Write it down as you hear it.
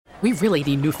We really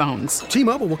need new phones.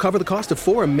 T-Mobile will cover the cost of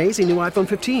 4 amazing new iPhone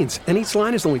 15s, and each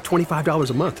line is only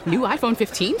 $25 a month. New iPhone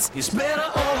 15s? It's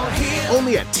better over here.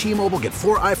 Only at T-Mobile, get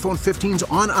 4 iPhone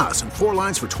 15s on us and 4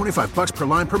 lines for $25 per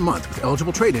line per month with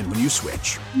eligible trade-in when you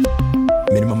switch.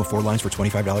 Minimum of 4 lines for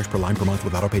 $25 per line per month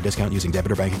with autopay discount using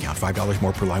debit or bank account. $5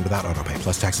 more per line without autopay,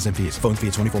 plus taxes and fees. Phone fee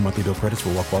at 24 monthly bill credits for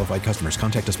well-qualified customers.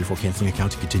 Contact us before canceling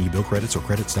account to continue bill credits or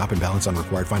credit stop and balance on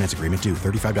required finance agreement due.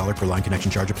 $35 per line connection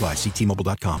charge applies. See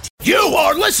T-Mobile.com. You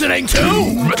are listening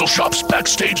to Metal Shop's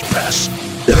Backstage Pass.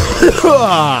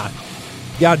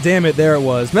 God damn it, there it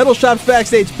was. Metal Shop's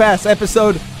Backstage Pass,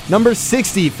 episode number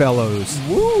 60, fellows.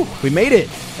 Woo! We made it.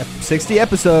 60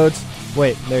 episodes.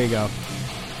 Wait, there you go.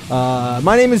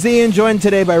 My name is Ian, joined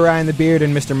today by Ryan the Beard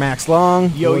and Mr. Max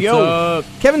Long. Yo, What's yo. up?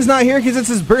 Kevin's not here because it's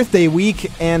his birthday week,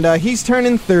 and he's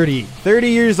turning 30. 30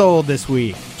 years old this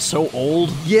week. So old.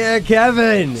 Yeah,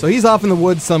 Kevin! So he's off in the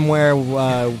woods somewhere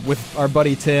with our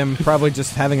buddy Tim, probably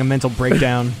just having a mental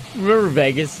breakdown. Remember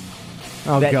Vegas?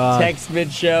 Oh, that God. text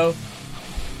mid-show?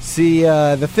 See,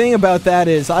 the thing about that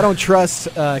is I don't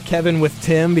trust Kevin with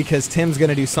Tim because Tim's going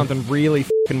to do something really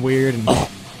fucking weird and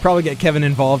probably get Kevin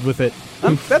involved with it.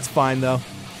 That's fine, though.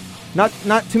 Not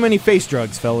too many face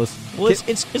drugs, fellas. Well,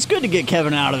 it's good to get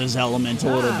Kevin out of his element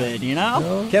a little bit, you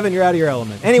know? Kevin, you're out of your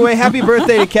element. Anyway, happy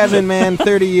birthday to Kevin, man.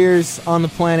 30 years on the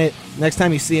planet. Next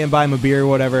time you see him, buy him a beer or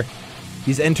whatever.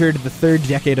 He's entered the 3rd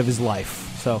decade of his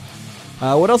life. So,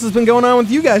 what else has been going on with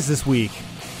you guys this week?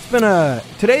 It's been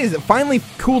today's finally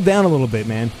cooled down a little bit,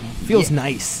 man. Feels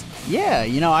nice. Yeah,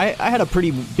 you know, I had a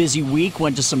pretty busy week,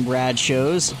 went to some rad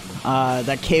shows.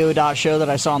 That KO Dot show that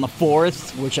I saw on the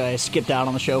 4th, which I skipped out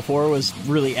on the show for, was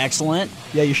really excellent.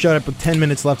 Yeah, you showed up with 10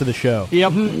 minutes left of the show.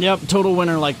 Yep, total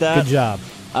winner like that. Good job.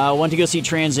 Went to go see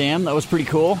Trans Am. That was pretty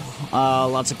cool.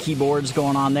 Lots of keyboards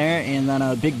going on there, and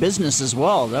then Big Business as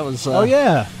well. That was oh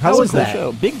yeah, how was that?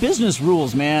 Show. Big Business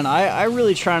rules, man. I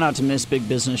really try not to miss Big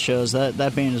Business shows. That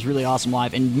band is really awesome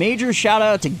live. And major shout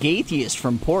out to Gatheist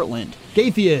from Portland.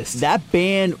 Gatheist. That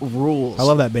band rules. I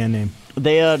love that band name.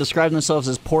 They describe themselves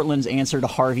as Portland's answer to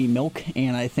Harvey Milk,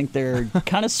 and I think they're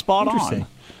kind of spot on.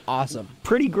 Awesome.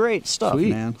 Pretty great stuff, Sweet.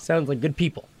 man. Sounds like good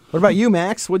people. What about you,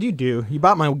 Max? What'd you do? You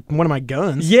bought one of my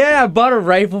guns. Yeah, I bought a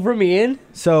rifle from Ian.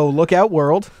 So look out,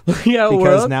 world. Yeah, because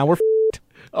world. now we're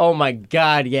Oh my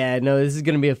God, yeah. No, this is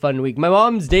going to be a fun week. My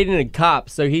mom's dating a cop,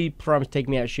 so he promised to take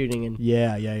me out shooting and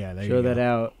Yeah. There show you that go.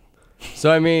 out.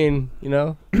 So, I mean, you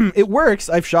know. It works.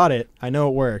 I've shot it. I know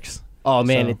it works. Oh,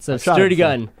 man, So, it's a I've shot it sturdy before.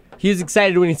 gun. He was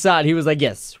excited when he saw it. He was like,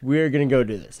 yes, we're going to go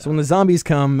do this. So when the zombies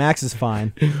come, Max is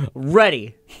fine.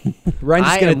 Ready. Ryan's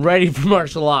just am ready for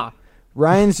martial law.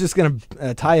 Ryan's just going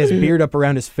to tie his beard up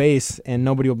around his face, and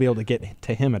nobody will be able to get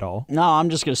to him at all. No, I'm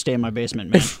just going to stay in my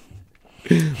basement, man.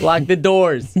 Lock the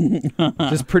doors.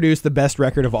 Just produce the best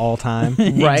record of all time.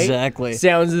 Right? Exactly.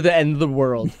 Sounds of the end of the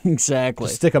world. Exactly.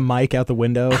 Just stick a mic out the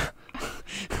window.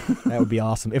 That would be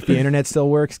awesome. If the internet still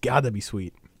works, God, that'd be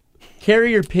sweet.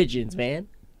 Carrier pigeons, man.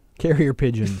 Carrier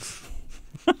pigeons.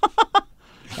 Get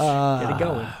it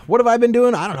going. What have I been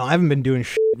doing? I don't know. I haven't been doing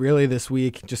shit really this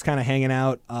week. Just kind of hanging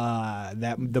out.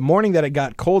 The morning that it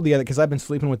got cold the other, because I've been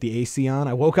sleeping with the AC on,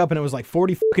 I woke up and it was like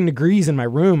 40 fucking degrees in my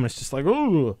room. It's just like,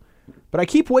 ooh. But I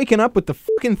keep waking up with the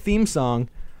fucking theme song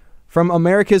from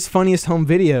America's Funniest Home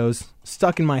Videos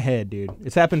stuck in my head, dude.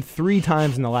 It's happened 3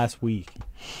 times in the last week.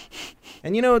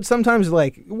 And you know, sometimes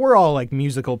like we're all like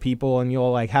musical people, and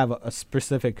you'll like have a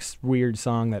specific weird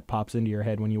song that pops into your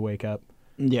head when you wake up.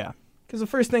 Yeah. Because the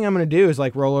first thing I'm going to do is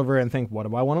like roll over and think, what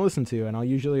do I want to listen to? And I'll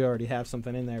usually already have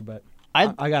something in there, but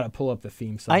I got to pull up the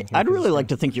theme song. I'd really like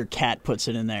to think your cat puts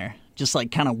it in there. Just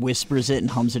like kind of whispers it and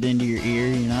hums it into your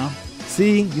ear, you know?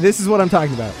 See, this is what I'm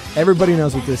talking about. Everybody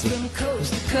knows what this is.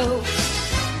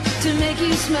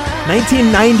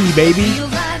 1990, baby.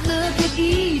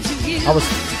 I was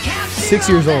 6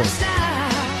 years old.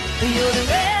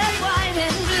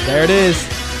 There it is.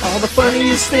 All the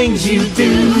funniest things you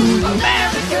do.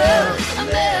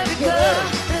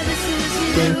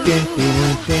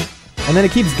 And then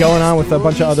it keeps going on with a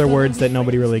bunch of other words that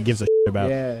nobody really gives a shit about.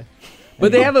 Yeah.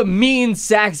 But they have a mean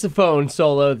saxophone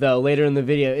solo, though, later in the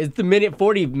video. It's the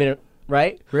 40-minute,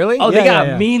 right? Really? Oh, Yeah, they got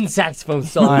yeah. a mean saxophone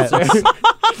solo, All right, sir.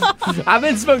 I've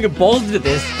been smoking bowls to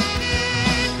this.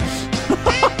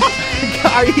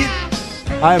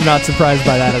 I am not surprised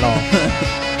by that at all.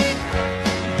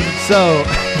 So,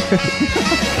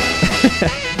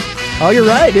 oh, you're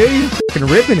right, dude. You're fucking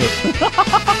ripping it.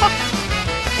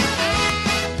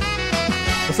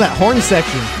 What's that horn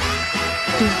section?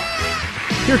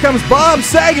 Here comes Bob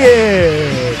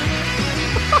Saget.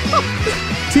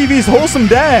 TV's wholesome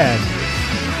dad.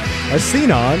 As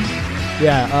seen on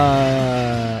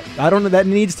Yeah, I don't know. That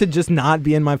needs to just not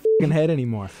be in my fucking head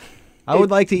anymore. I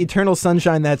would like to Eternal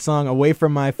Sunshine that song away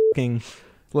from my fucking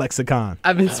lexicon.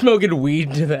 I've been smoking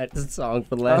weed to that song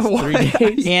for the last 3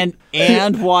 days. And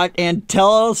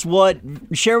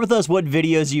share with us what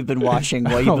videos you've been watching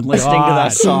while you've been listening to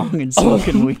that song and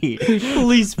smoking weed.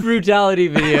 Police brutality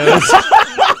videos.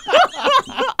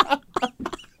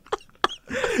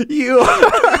 You,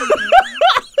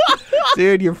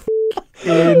 dude, you're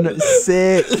fucking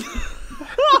sick.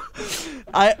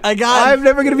 I'm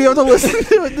never gonna be able to listen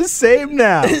to it the same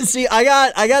now. See,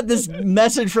 I got this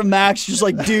message from Max, just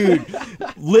like, dude,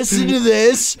 listen to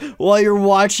this while you're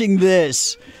watching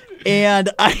this. And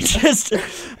I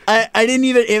didn't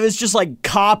even, it was just like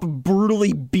cop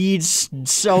brutally beats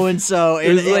so-and-so.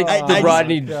 It was like the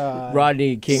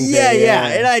Rodney King thing. Yeah,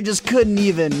 and I just couldn't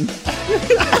even.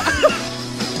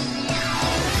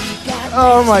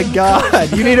 Oh my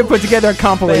god, you need to put together a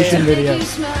compilation video.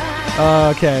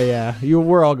 Okay, yeah.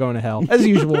 We're all going to hell, as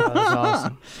usual. That's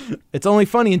awesome. It's only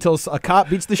funny until a cop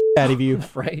beats the shit out of you.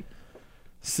 Right.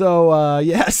 So,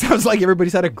 yeah, sounds like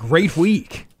everybody's had a great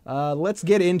week. Let's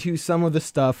get into some of the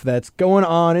stuff that's going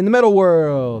on in the metal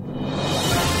world.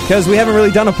 Because we haven't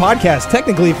really done a podcast,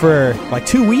 technically, for like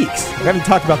 2 weeks. We haven't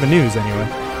talked about the news, anyway.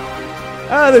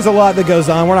 There's a lot that goes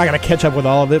on. We're not going to catch up with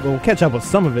all of it, but we'll catch up with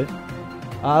some of it.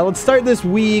 Let's start this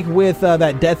week with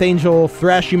that Death Angel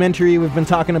Thrashumentary we've been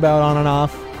talking about on and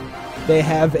off. They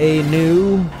have a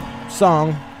new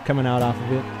song coming out off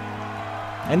of it.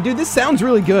 And dude, this sounds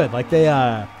really good. Like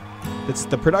it's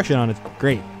the production on it's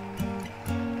great.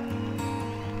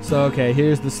 So okay,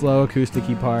 here's the slow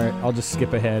acoustic-y part. I'll just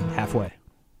skip ahead halfway.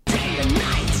 Day and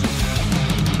night,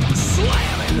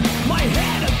 slamming my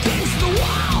head against the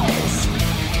walls.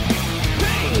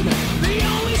 Pain, the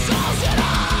only source at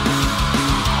all.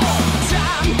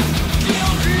 Time,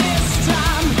 guiltless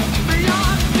time,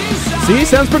 beyond desire. See,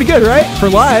 sounds pretty good, right? For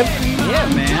live. Yeah,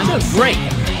 man. That's great.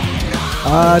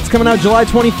 It's coming out July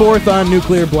 24th on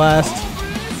Nuclear Blast.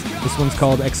 This one's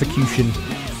called Execution.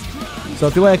 So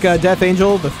if you like Death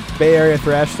Angel, the Bay Area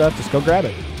thrash stuff, just go grab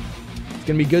it. It's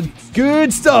gonna be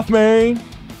good stuff, man.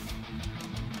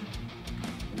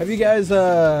 Have you guys,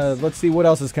 let's see what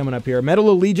else is coming up here. Metal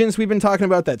Allegiance, we've been talking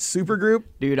about that super group.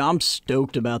 Dude, I'm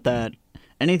stoked about that.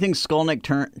 Anything Skolnick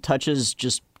touches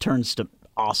just turns to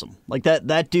awesome. Like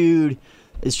that dude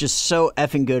is just so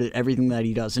effing good at everything that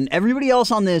he does. And everybody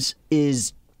else on this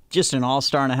is just an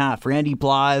all-star and a half. Randy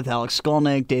Blythe, Alex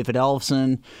Skolnick, David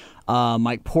Ellefson,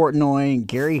 Mike Portnoy, and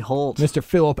Gary Holt. Mr.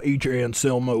 Philip H.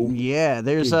 Anselmo. Yeah,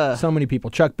 there's so many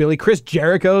people. Chuck Billy. Chris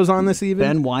Jericho's on this even.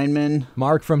 Ben Weinman.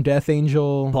 Mark from Death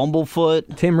Angel.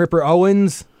 Bumblefoot. Tim Ripper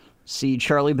Owens. See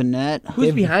Charlie Bennett.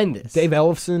 Who's behind this? Dave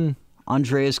Ellefson.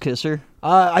 Andreas Kisser.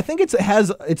 I think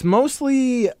it's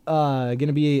mostly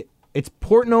gonna be, it's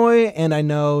Portnoy, and I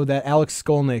know that Alex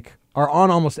Skolnick are on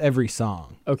almost every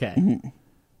song. Okay. Mm-hmm.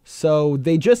 So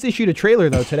they just issued a trailer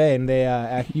though today, and they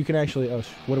you can actually.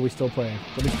 What are we still playing?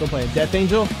 Death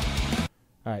Angel. All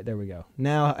right, there we go.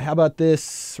 Now, how about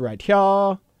this right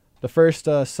here? The first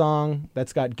song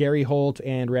that's got Gary Holt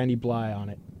and Randy Blythe on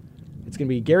it. It's gonna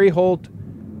be Gary Holt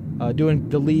doing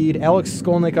the lead, Alex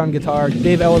Skolnick on guitar,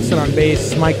 Dave Ellefson on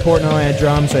bass, Mike Portnoy on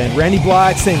drums, and Randy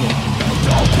Blythe singing.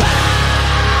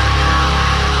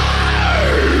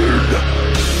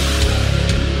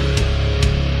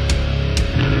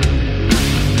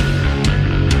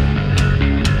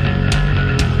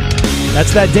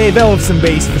 That's that Dave Ellefson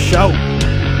bass for sure.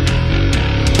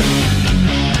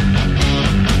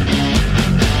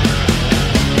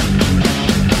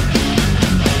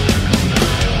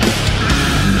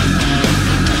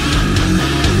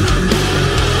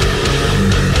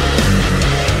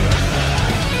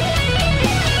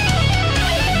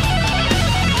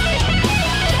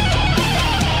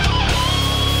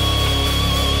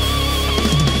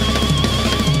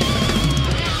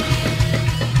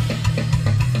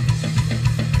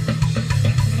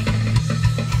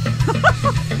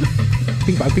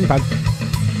 Ping pong.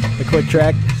 The quick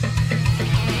track.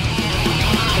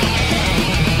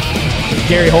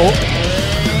 Gary Holt.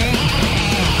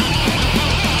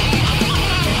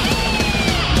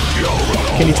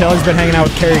 Can you tell he's been hanging out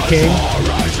with Kerry King?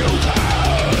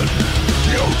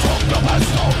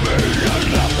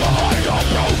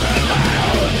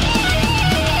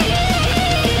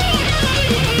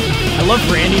 I love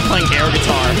Randy playing air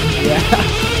guitar. Yeah.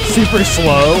 Super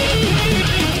slow.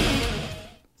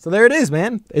 So there it is,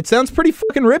 man. It sounds pretty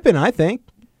fucking ripping, I think.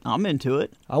 I'm into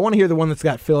it. I want to hear the one that's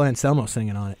got Phil Anselmo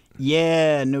singing on it.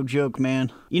 Yeah, no joke,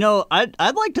 man. You know, I'd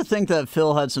like to think that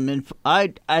Phil had some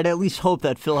I'd at least hope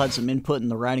that Phil had some input in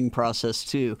the writing process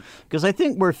too, because I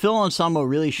think where Phil Anselmo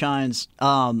really shines,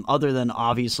 other than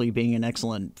obviously being an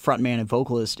excellent frontman and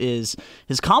vocalist, is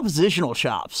his compositional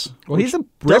chops. Well, he's a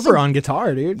ripper on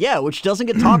guitar, dude. Yeah, which doesn't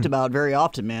get talked about very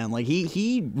often, man. Like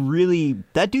he really,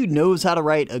 that dude knows how to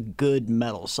write a good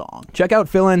metal song. Check out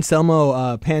Phil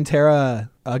Anselmo Pantera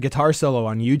guitar solo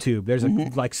on YouTube. There's a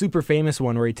like super famous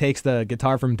one where he takes the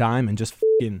guitar from Dime and just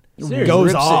fucking goes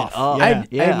rips off.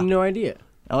 it. I had no idea.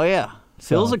 Oh yeah,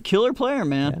 Phil's a killer player,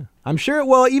 man. Yeah. I'm sure.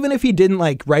 Well, even if he didn't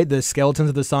like write the skeletons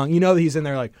of the song, you know, he's in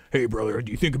there like, "Hey, brother,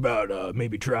 do you think about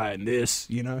maybe trying this?"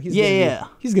 You know, he's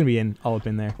he's gonna be all up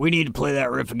in there. We need to play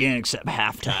that riff again, except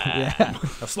halftime. Yeah,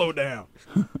 now slow it down.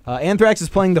 Anthrax is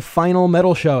playing the final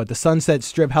metal show at the Sunset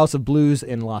Strip House of Blues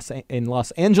in Los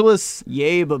Angeles.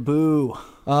 Yay, baboo.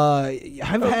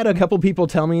 I've had a couple people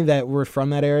tell me that were from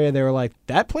that area. They were like,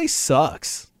 "That place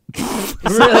sucks."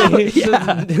 Really?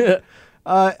 Yeah.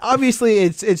 Obviously,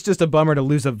 it's just a bummer to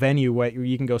lose a venue where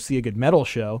you can go see a good metal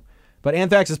show. But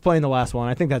Anthrax is playing the last one.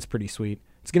 I think that's pretty sweet.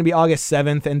 It's going to be August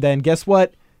 7th, and then guess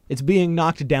what? It's being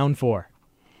knocked down for.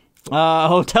 A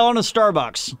hotel and a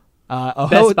Starbucks.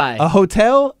 Best Buy. A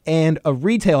hotel and a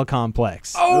retail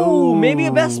complex. Oh, maybe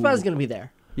a Best Buy's going to be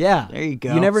there. Yeah. There you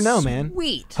go. You never know, man.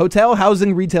 Sweet. Hotel,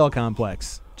 housing, retail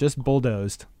complex. Just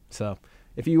bulldozed. So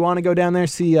if you want to go down there,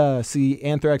 see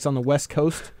Anthrax on the West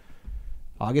Coast,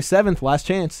 August 7th, last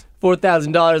chance.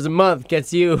 $4,000 a month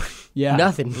gets you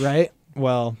nothing. Right?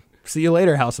 Well, see you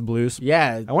later, House of Blues.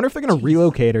 Yeah. I wonder if they're going to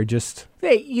relocate or just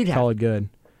You'd call have it good.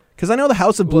 Because I know the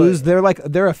House of Blues,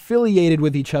 they're affiliated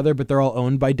with each other, but they're all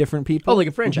owned by different people. Oh, like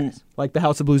a franchise. Like the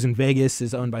House of Blues in Vegas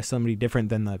is owned by somebody different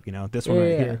than this one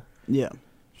right here. Yeah.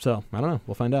 So, I don't know.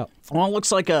 We'll find out. Well, it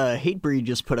looks like Hatebreed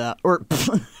just put out, or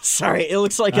sorry, it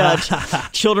looks like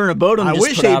Children of Bodom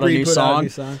just put out a new song.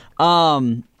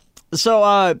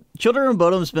 So, Children of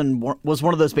Bodom was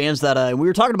one of those bands that we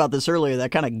were talking about this earlier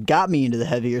that kind of got me into the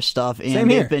heavier stuff, and Same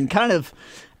here. they've been kind of,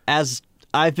 as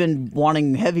I've been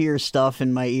wanting heavier stuff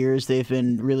in my ears, they've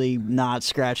been really not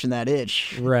scratching that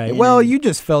itch. Right. And Well, you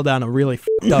just fell down a really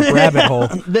f***ed up rabbit hole.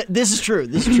 This is true.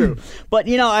 This is true. But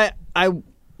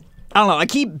I don't know. I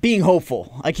keep being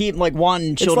hopeful. I keep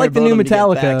wanting Children like of the new Bodom to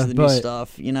Metallica, get back to the new but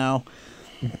stuff.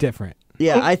 Different.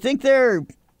 Yeah, I think they're.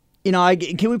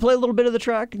 Can we play a little bit of the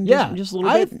track? Just a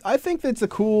little bit. I think that's it's a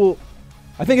cool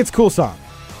song.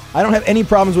 I don't have any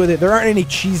problems with it. There aren't any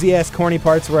cheesy ass corny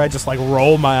parts where I just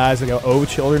roll my eyes and go, "Oh,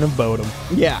 Children of Bodom."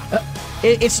 Yeah,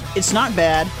 it's not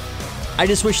bad. I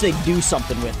just wish they'd do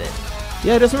something with it.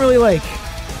 Yeah, it doesn't really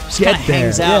Just kind of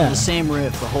hangs out in the same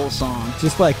riff the whole song.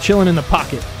 Just chilling in the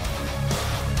pocket.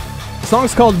 The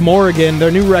song's called Morrigan.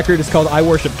 Their new record is called I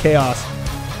Worship Chaos.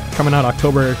 Coming out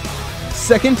October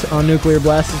 2nd on Nuclear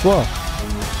Blast as well.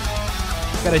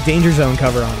 Got a Danger Zone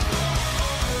cover on it.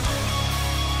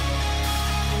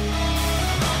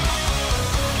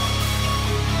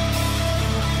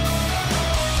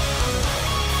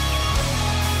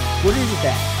 What is it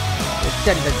that?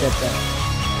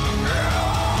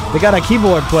 They got a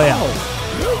keyboard player.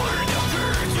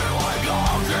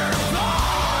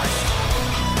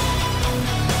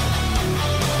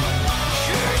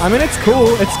 I mean, it's cool.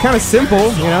 It's kind of simple,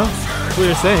 That's what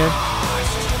you're saying.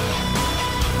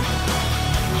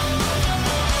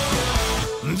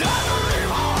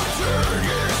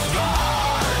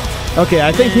 Okay,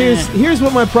 I think here's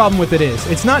what my problem with it is.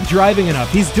 It's not driving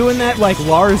enough. He's doing that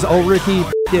Lars Ulrich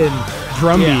f***ing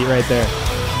drum beat right there.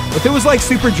 If it was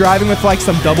super driving with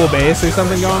some double bass or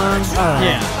something going on, I don't know.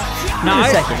 Yeah. No,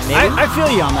 I feel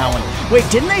you on that one. Wait,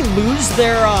 didn't they lose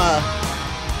their?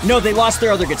 No, they lost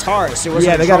their other guitarist. It was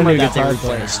they got a new that they guitar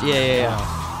replaced. player. Yeah.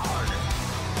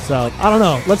 So I don't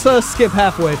know. Let's skip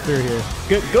halfway through here.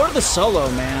 Go to the solo,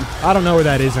 man. I don't know where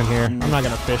that is in here. I'm not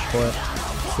gonna fish for it.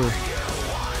 Let's see.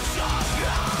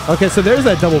 Okay, so there's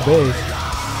that double bass.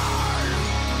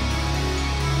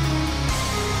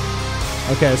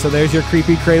 Okay, so there's your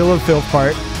creepy Cradle of Filth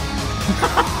part.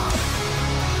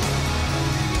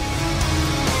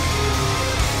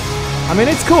 I mean,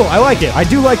 it's cool. I like it. I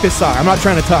do like this song. I'm not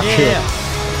trying to talk shit.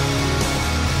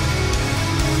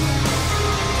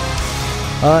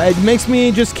 It makes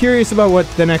me just curious about what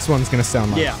the next one's going to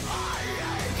sound like. Yeah.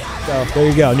 So, there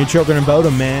you go. New Children of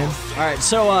Bodom, man. All right,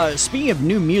 so speaking of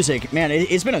new music, man,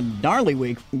 it's been a gnarly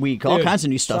week. All Dude, kinds of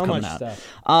new stuff so coming much out. stuff.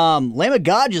 Lamb of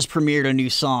God just premiered a new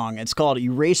song. It's called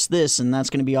Erase This, and that's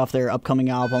going to be off their upcoming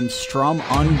album, Strum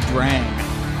Undrang.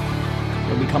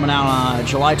 It'll be coming out on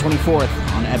July 24th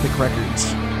on Epic Records.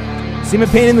 Semen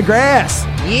Pain in the Grass.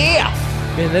 Yeah!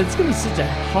 Man, that's going to be such a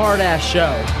hard-ass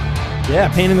show. Yeah,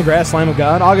 Pain in the Grass, Lamb of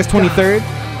God. August 23rd.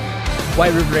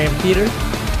 White River Amphitheater.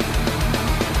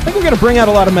 I think we're gonna bring out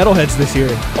a lot of metalheads this year.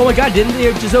 Oh my God! Didn't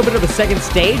they just open up a second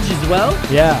stage as well?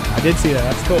 Yeah, I did see that.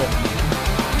 That's cool.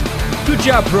 Good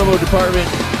job, promo department.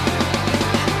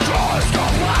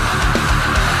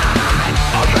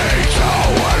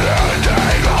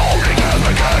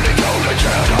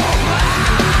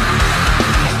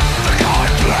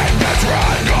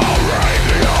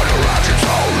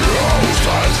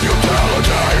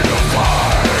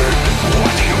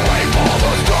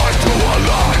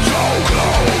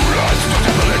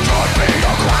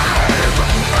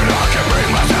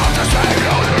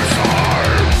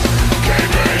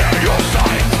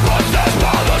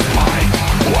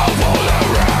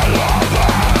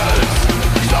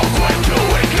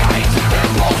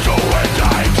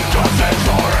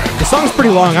 The song's pretty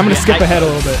long. I'm gonna skip ahead a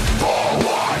little bit.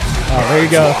 Oh, there you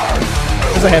go.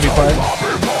 There's a heavy part.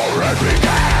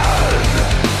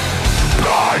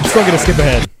 I'm still gonna skip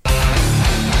ahead.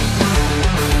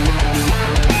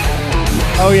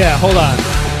 Oh yeah, hold on.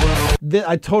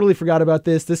 I totally forgot about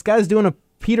this. This guy's doing a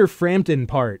Peter Frampton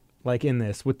part, like in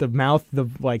this, with the mouth, the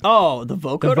like. Oh, the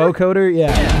vocoder? The vocoder,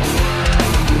 yeah.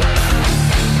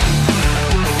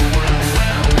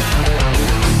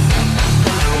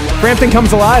 Frampton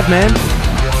comes alive, man.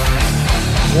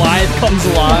 Live comes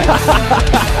alive.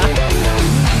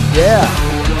 Yeah.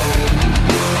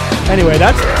 Anyway,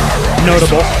 that's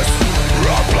notable.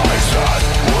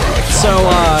 So,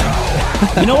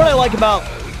 you know what I like about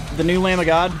the new Lamb of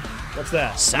God? What's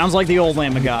that? Sounds like the old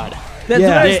Lamb of God. That's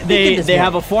what I was thinking They this have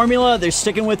a morning. formula. They're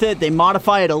sticking with it. They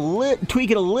modify it tweak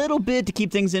it a little bit to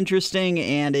keep things interesting,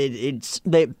 and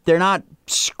they're not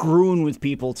screwing with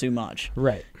people too much.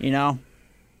 Right. You know,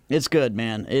 it's good,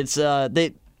 man. It's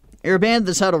they're a band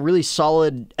that's had a really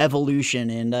solid evolution,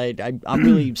 and I'm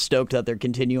really stoked that they're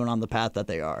continuing on the path that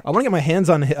they are. I want to get my hands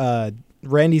on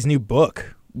Randy's new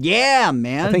book. Yeah,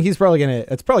 man. I think it's probably gonna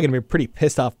be a pretty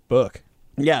pissed off book.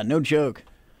 Yeah, no joke.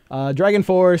 Dragon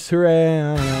Force, hooray!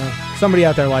 I don't know. Somebody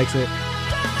out there likes it.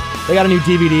 They got a new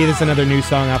DVD. This is another new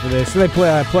song off of this. So they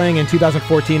playing in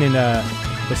 2014 in the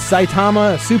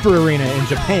Saitama Super Arena in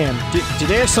Japan. Do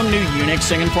they have some new eunuch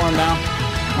singing for him now?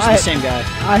 It's the same guy.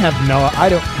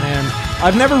 Man.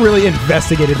 I've never really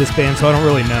investigated this band, so I don't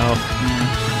really know.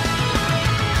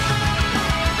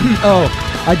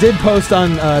 Oh, I did post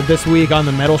on this week on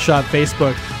the Metal Shop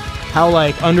Facebook how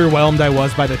like underwhelmed I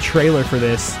was by the trailer for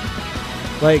this.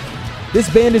 Like, this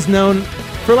band is known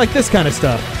for like this kind of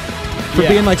stuff, for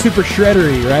being like super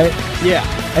shreddery, right? Yeah.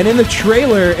 And in the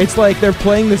trailer, it's like they're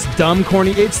playing this dumb,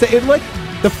 corny. It like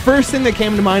the first thing that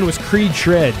came to mind was Creed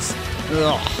Shreds.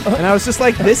 Ugh. And I was just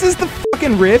like, this is the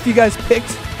fucking riff you guys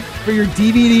picked for your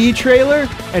DVD trailer?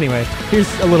 Anyway, here's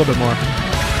a little bit more.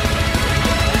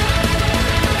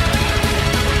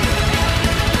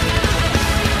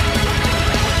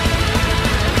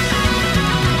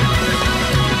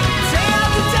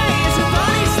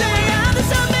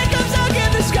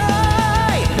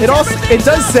 It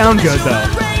does sound good though.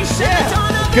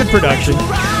 Yeah. Good production.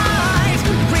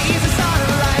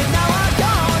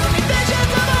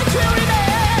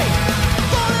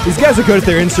 These guys are good at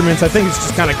their instruments. I think it's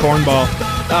just kind of cornball.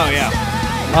 Oh, yeah.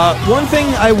 One thing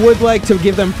I would like to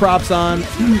give them props on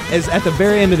is at the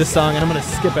very end of the song, and I'm going to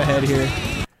skip ahead here.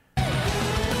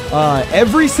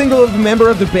 Every single member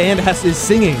of the band is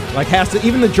singing.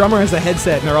 Even the drummer has a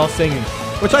headset, and they're all singing,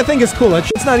 which I think is cool.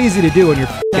 It's not easy to do when you're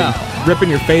ripping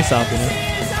your face off, you know?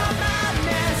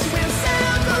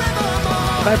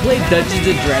 If I played Dungeons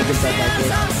and Dragons, I'd like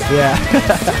it. Yeah.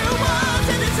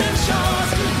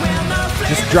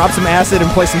 Just drop some acid and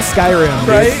play some Skyrim, dude.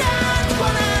 Right?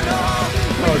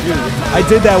 Oh, dude. I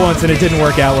did that once and it didn't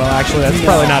work out well, actually. That's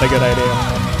probably not a good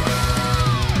idea.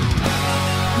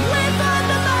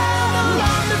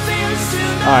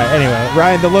 Alright, anyway,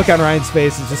 Ryan, the look on Ryan's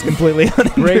face is just completely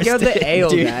uninteresting. Break out the ale,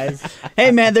 Dude. guys. Hey,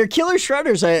 man, they're killer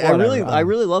shredders. I Whatever.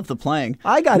 really love the playing.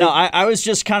 it. I was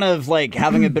just kind of like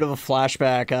having a bit of a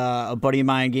flashback. A buddy of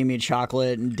mine gave me a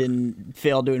chocolate and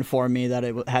failed to inform me that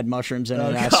it had mushrooms in it.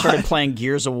 And I started playing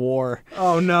Gears of War.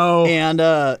 Oh, no. And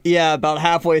about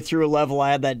halfway through a level, I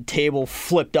had that table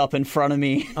flipped up in front of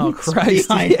me. Oh, Christ.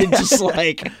 Behind it, just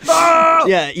like,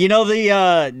 yeah, you know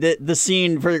the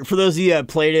scene for those of you that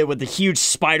played it with the huge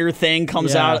spider thing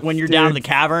comes out when you're down in the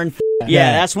cavern.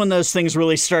 Yeah, that's when those things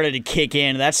really started to kick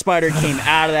in. That spider came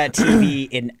out of that TV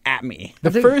and at me.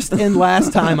 The first and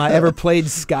last time I ever played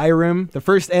Skyrim,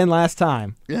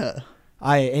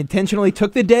 I intentionally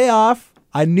took the day off.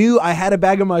 I knew I had a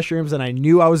bag of mushrooms and I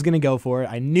knew I was going to go for it.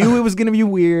 I knew it was going to be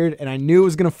weird and I knew it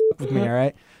was going to fuck with me, all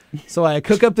right? So I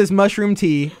cook up this mushroom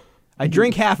tea. I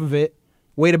drink half of it,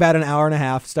 wait about an hour and a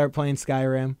half, start playing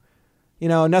Skyrim.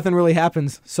 nothing really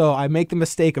happens. So I make the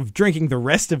mistake of drinking the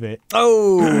rest of it.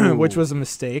 Oh, Which was a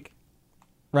mistake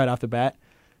right off the bat.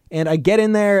 And I get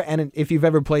in there, and if you've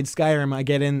ever played Skyrim, I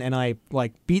get in and I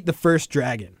beat the first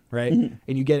dragon, right? And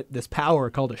you get this power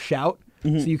called a shout. So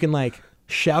you can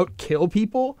shout kill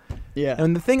people. Yeah.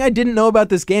 And the thing I didn't know about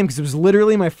this game, because it was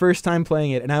literally my first time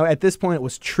playing it, and at this point it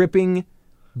was tripping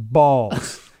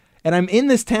balls. And I'm in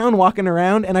this town walking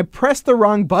around, and I pressed the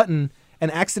wrong button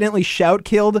and accidentally shout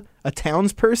killed a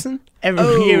townsperson.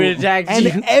 Every attacked And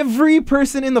you. every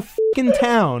person in the fucking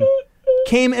town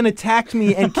came and attacked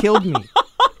me and killed me.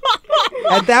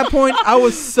 At that point, I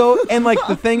was so... And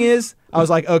the thing is, I was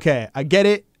like, okay, I get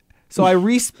it. So I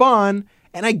respawn,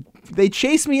 and they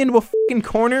chase me into a fucking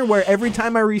corner where every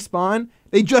time I respawn,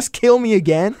 they just kill me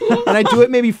again. And I do it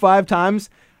maybe 5 times.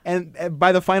 And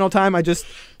by the final time, I just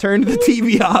turned the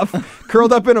TV off,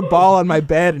 curled up in a ball on my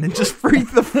bed, and it just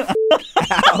freaked the fuck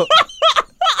out.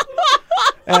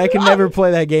 And I can never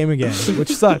play that game again,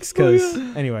 which sucks, because,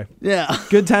 anyway. Yeah.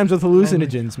 Good times with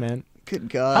hallucinogens, man. Good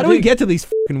God. How do we get to these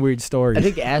fucking weird stories? I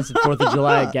think acid 4th of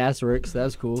July at Gasworks. That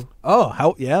was cool.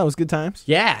 Oh, yeah, it was good times.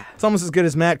 Yeah. It's almost as good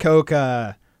as Matt Koch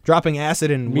dropping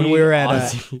acid when we were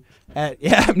at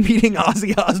meeting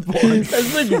Ozzy Osbourne.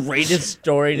 That's the greatest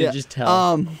story to just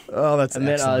tell. Oh, that's I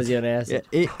met excellent. Ozzy on acid.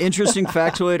 Interesting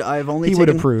factoid. He would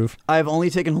approve. I've only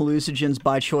taken hallucinogens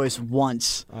by choice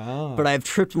once, but I've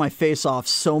tripped my face off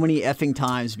so many effing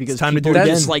times because time to people do it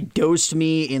just again. dosed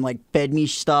me and fed me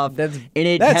stuff. That's-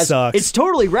 and that sucks. It's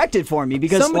totally wrecked it for me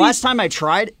because Somebody- last time I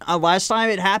tried, last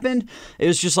time it happened, it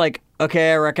was just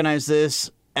okay, I recognize this.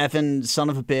 Effing son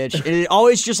of a bitch. And it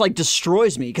always just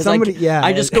destroys me because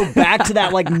I just go back to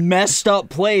that messed up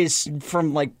place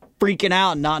from freaking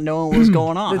out and not knowing what was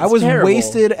going on. I was terrible.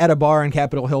 wasted at a bar in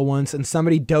Capitol Hill once, and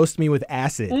somebody dosed me with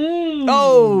acid in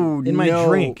my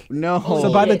drink. No.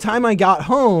 So by the time I got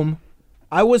home,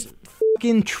 I was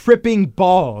fucking tripping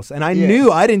balls, and I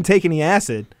knew I didn't take any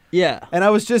acid. Yeah. And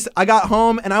I got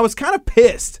home, and I was kind of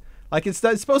pissed. It's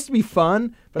supposed to be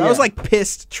fun, but I was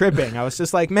pissed tripping. I was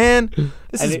just man,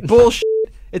 this is bullshit.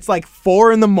 It's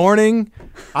 4 a.m.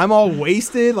 I'm all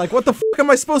wasted. What the fuck am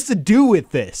I supposed to do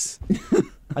with this?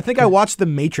 I think I watched The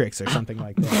Matrix or something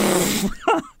like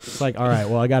that. It's all right,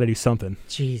 well, I got to do something.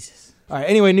 Jesus. All right,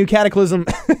 anyway, New Cataclysm,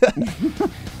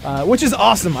 which is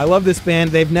awesome. I love this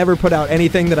band. They've never put out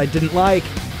anything that I didn't like,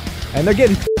 and they're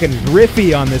getting fucking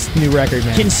riffy on this new record,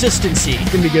 man. Consistency. It's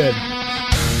going to be good.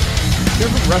 They're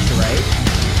from Russia,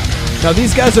 right? Now,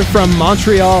 these guys are from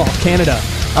Montreal, Canada.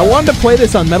 I wanted to play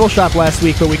this on Metal Shop last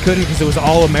week, but we couldn't because it was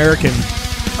all American.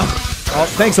 Oh,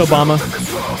 thanks, Obama.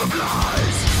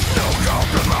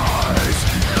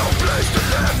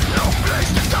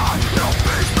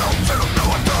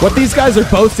 What these guys are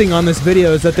boasting on this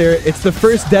video is that it's the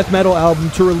first death metal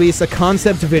album to release a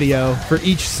concept video for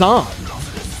each song.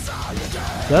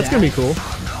 So that's going to be cool.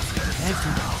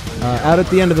 Out at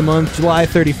the end of the month, July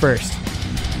 31st.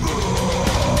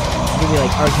 Maybe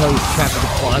R. Kelly's trapped in the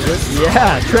closet.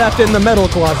 Yeah, trapped in the metal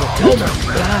closet. Oh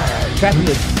my God. Trapped in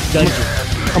the dungeon.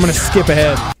 I'm going to skip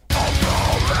ahead.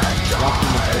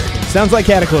 Sounds like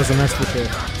Cataclysm, that's for sure.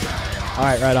 All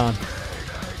right on.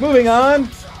 Moving on.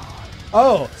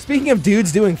 Oh, speaking of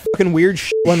dudes doing fucking weird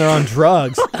shit when they're on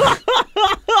drugs.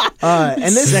 And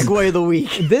this Segue of the week.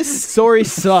 This story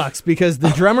sucks because the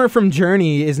drummer from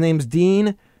Journey, his name's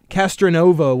Dean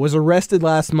Castronovo, was arrested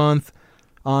last month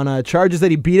on charges that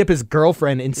he beat up his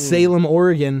girlfriend in Salem,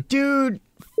 Oregon. Dude,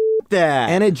 that.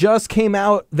 And it just came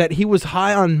out that he was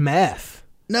high on meth.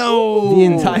 No. The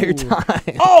entire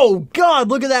time. Oh, God,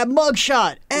 look at that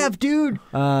mugshot. F, dude.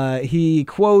 He,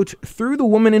 quote, threw the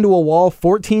woman into a wall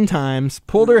 14 times,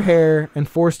 pulled her hair, and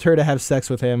forced her to have sex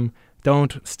with him.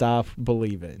 Don't stop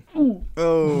believing.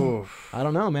 Oh. I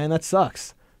don't know, man. That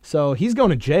sucks. So he's going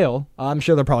to jail. I'm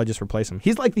sure they'll probably just replace him.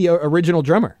 He's like the original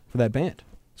drummer for that band.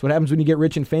 That's what happens when you get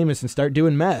rich and famous and start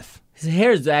doing meth. His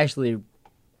hair is actually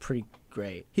pretty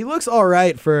great. He looks all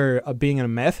right for being a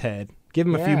meth head. Give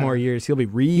him a few more years. He'll be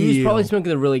real. He was probably smoking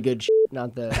the really good shit,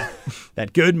 not the...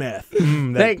 that good meth.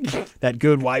 That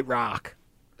good white rock.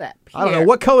 that I don't know.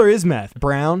 What color is meth?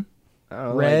 Brown?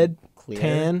 Oh, Red? like clear,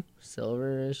 Tan?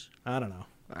 silverish. I don't know.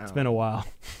 It's been a while.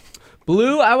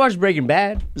 Blue? I watched Breaking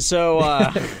Bad. So,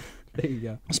 There you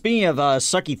go. speaking of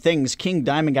sucky things, King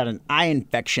Diamond got an eye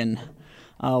infection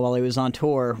while he was on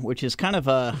tour, which is kind of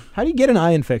a... How do you get an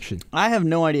eye infection? I have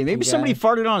no idea. Maybe somebody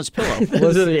farted on his pillow.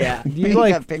 Yeah. Do you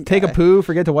got pink take eye. a poo,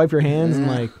 forget to wipe your hands,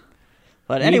 and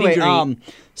But anyway, injury.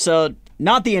 so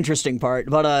not the interesting part,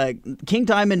 but King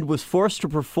Diamond was forced to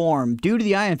perform due to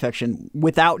the eye infection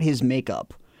without his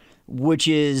makeup, which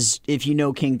is, if you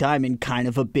know King Diamond, kind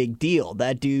of a big deal.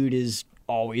 That dude is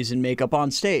always in makeup on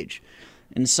stage.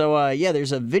 And so,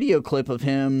 there's a video clip of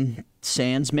him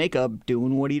sans makeup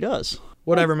doing what he does.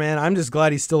 Whatever, man. I'm just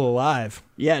glad he's still alive.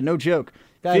 Yeah, no joke.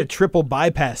 Got a triple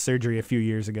bypass surgery a few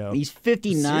years ago. He's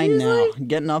 59 now,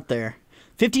 getting up there.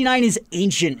 59 is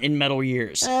ancient in metal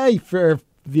years. Hey, for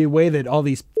the way that all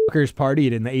these fuckers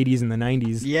partied in the 80s and the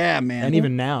 90s. Yeah, man. And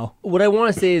even now. What I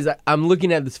want to say is I'm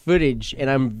looking at this footage, and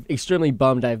I'm extremely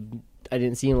bummed I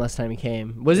didn't see him last time he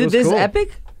came. Was it this cool.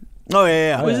 epic? Oh,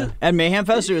 yeah. Was it? At Mayhem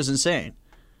Fest, it was insane.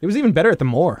 It was even better at the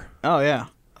Moore. Oh, yeah.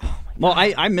 Well,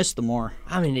 I missed the Moore.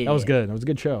 I'm an idiot. That was good. That was a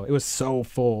good show. It was so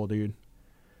full, dude.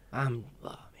 Man.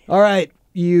 All right.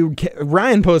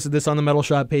 Ryan posted this on the Metal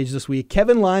Shop page this week.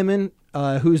 Kevin Lyman,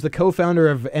 who's the co-founder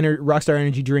of Rockstar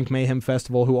Energy Drink Mayhem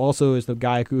Festival, who also is the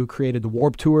guy who created the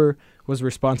Warped Tour, was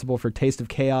responsible for Taste of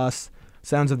Chaos,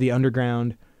 Sounds of the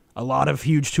Underground, a lot of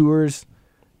huge tours.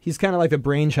 He's kind of like the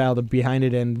brainchild behind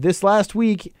it. And this last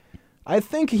week, I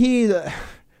think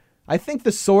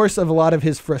the source of a lot of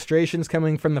his frustrations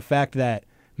coming from the fact that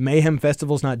Mayhem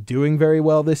Festival's not doing very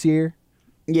well this year.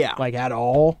 Yeah. Like at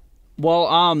all. Well,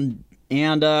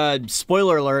 and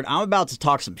spoiler alert, I'm about to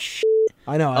talk some shit.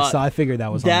 I know. I figured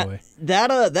that was on the way.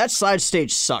 That side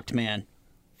stage sucked, man.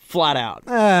 Flat out.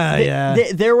 Yeah.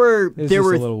 There were a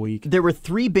little weak. There were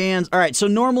 3 bands. All right, so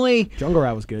normally Jungle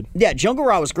Rat was good. Yeah, Jungle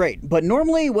Rat was great. But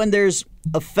normally when there's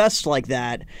a fest like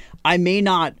that, I may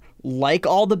not like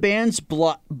all the bands,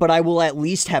 but I will at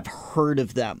least have heard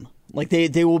of them. Like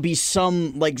they will be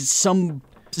some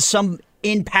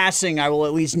in passing, I will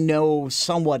at least know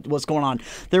somewhat what's going on.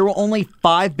 There were only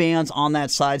 5 bands on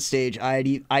that side stage I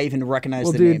even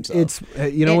recognized the names of. It's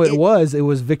it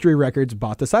was Victory Records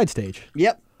bought the side stage.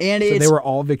 Yep. And so they were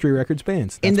all Victory Records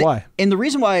bands. That's why. And the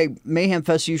reason why Mayhem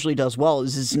Fest usually does well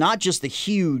is it's not just the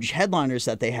huge headliners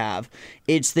that they have.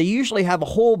 It's they usually have a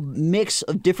whole mix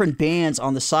of different bands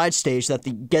on the side stage that they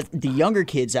get the younger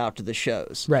kids out to the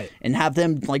shows. Right. And have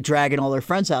them like dragging all their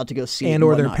friends out to go see and it or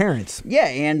whatnot. their parents. Yeah,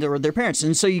 or their parents.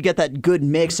 And so you get that good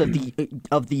mix of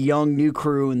the young new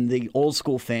crew and the old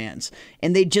school fans.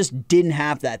 And they just didn't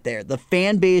have that there. The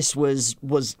fan base was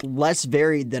less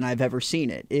varied than I've ever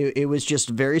seen it. It was just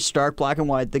very stark black and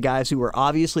white. The guys who were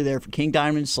obviously there for King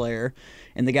Diamond Slayer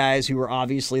and the guys who were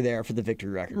obviously there for the Victory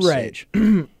Records stage.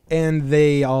 And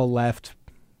they all left.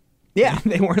 Yeah.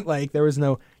 They weren't like, there was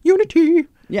no unity.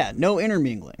 Yeah, no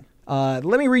intermingling. Let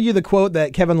me read you the quote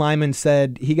that Kevin Lyman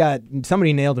said.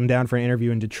 Somebody nailed him down for an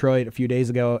interview in Detroit a few days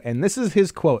ago, and this is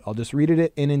his quote. I'll just read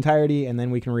it in entirety, and then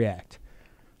we can react.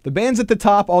 The bands at the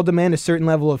top all demand a certain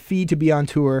level of fee to be on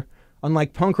tour.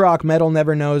 Unlike punk rock, metal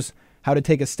never knows how to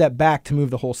take a step back to move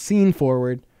the whole scene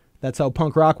forward. That's how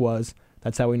punk rock was.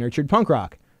 That's how we nurtured punk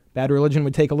rock. Bad Religion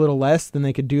would take a little less than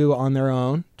they could do on their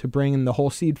own to bring in the whole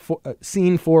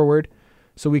scene forward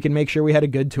so we could make sure we had a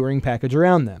good touring package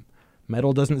around them.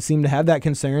 Metal doesn't seem to have that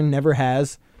concern, never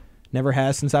has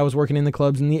since I was working in the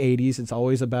clubs in the 80s. It's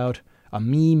always about a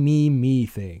me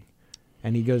thing.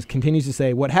 And he continues to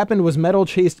say, what happened was metal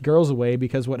chased girls away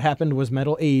because what happened was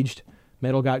metal aged.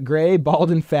 Metal got gray,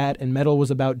 bald, and fat, and metal was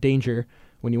about danger.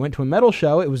 When you went to a metal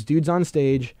show, it was dudes on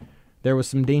stage. There was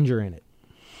some danger in it.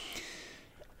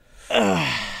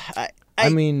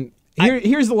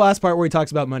 Here's the last part where he talks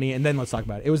about money, and then let's talk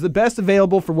about it. It was the best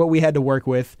available for what we had to work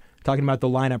with. Talking about the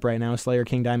lineup right now, Slayer,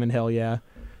 King Diamond, hell yeah.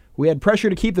 We had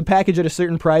pressure to keep the package at a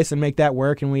certain price and make that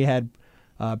work, and we had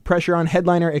pressure on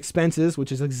headliner expenses,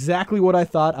 which is exactly what I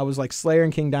thought. I was like, Slayer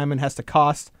and King Diamond has to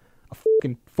cost a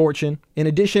fucking fortune. In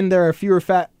addition, there are fewer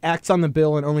fat acts on the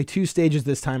bill and only 2 stages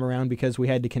this time around because we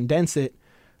had to condense it,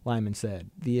 Lyman said.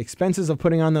 The expenses of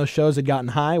putting on those shows had gotten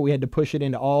high. We had to push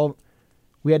it all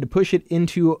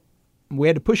into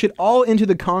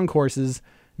the concourses.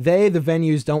 The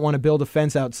venues, don't want to build a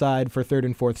fence outside for 3rd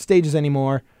and 4th stages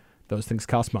anymore. Those things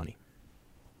cost money.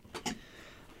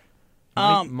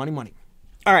 Money.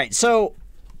 All right, so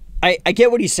I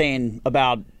get what he's saying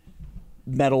about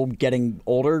metal getting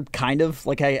older, kind of.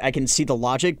 Like, I can see the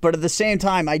logic, but at the same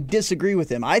time, I disagree with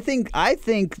him. I think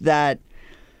that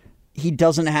he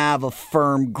doesn't have a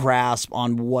firm grasp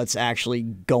on what's actually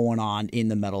going on in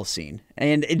the metal scene.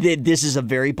 And this is a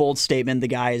very bold statement. The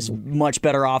guy is much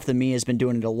better off than me, has been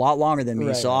doing it a lot longer than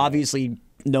me, so obviously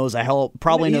knows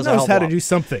probably knows how to do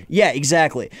something. Yeah,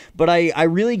 exactly. But I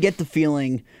really get the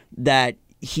feeling that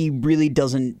he really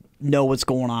doesn't know what's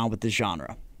going on with the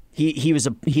genre. He's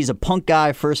a punk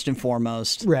guy first and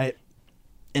foremost. Right.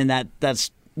 And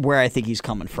that's where I think he's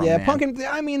coming from. Yeah, man. punk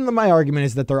and my argument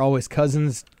is that they're always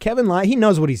cousins. Kevin Lyman, he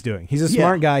knows what he's doing. He's a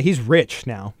smart guy. He's rich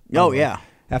now. Oh, yeah.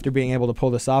 After being able to pull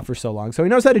this off for so long. So he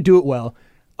knows how to do it well.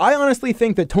 I honestly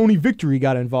think that Tony Victory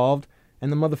got involved and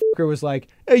the motherfucker was like,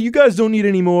 hey, you guys don't need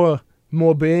any more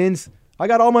more bands. I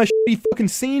got all my shitty fucking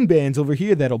scene bands over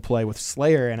here that'll play with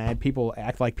Slayer, and I had people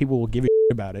act like people will give a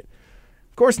shit about it.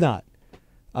 Of course not.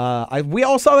 We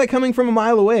all saw that coming from a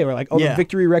mile away. We're like, oh, the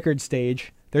Victory Records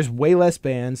stage, there's way less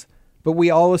bands, but we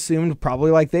all assumed,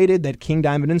 probably like they did, that King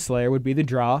Diamond and Slayer would be the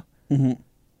draw. Mm-hmm.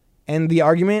 And the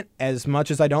argument, as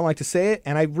much as I don't like to say it,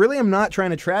 and I really am not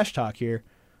trying to trash talk here,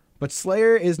 but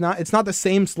Slayer is not, it's not the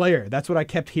same Slayer. That's what I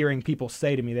kept hearing people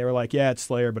say to me. They were like, yeah, it's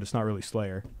Slayer, but it's not really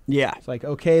Slayer. Yeah. It's like,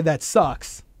 okay, that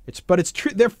sucks. But it's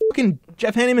true. They're fucking,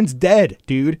 Jeff Hanneman's dead,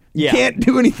 dude. You can't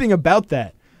do anything about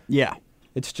that. Yeah.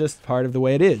 It's just part of the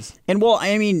way it is. And well,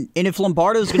 I mean, and if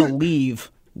Lombardo's going to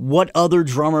leave, what other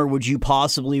drummer would you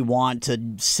possibly want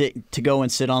to go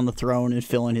and sit on the throne and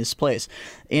fill in his place?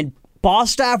 And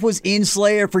Bosstaff was in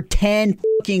Slayer for 10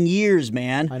 fucking years,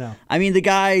 man. I know. I mean, the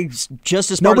guy's just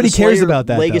as Nobody part of the cares Slayer about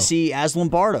that, legacy as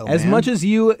Lombardo. As much as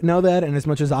you know that, and as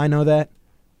much as I know that,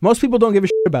 most people don't give a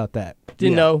shit about that.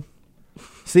 Didn't know.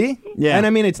 See? Yeah. And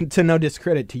I mean, it's to no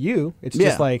discredit to you. It's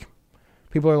just like,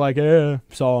 people are like,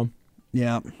 saw him.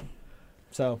 Yeah.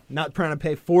 So, not trying to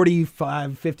pay $45,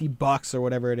 $50 or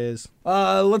whatever it is.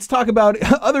 Let's talk about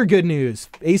other good news.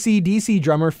 AC/DC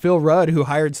drummer Phil Rudd, who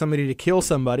hired somebody to kill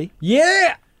somebody,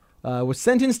 was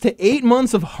sentenced to 8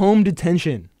 months of home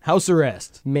detention, house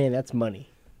arrest. Man, that's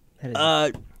money.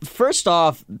 That is First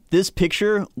off, this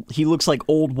picture, he looks like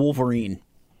old Wolverine.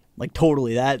 Like,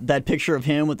 totally. That picture of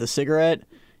him with the cigarette.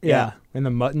 Yeah. In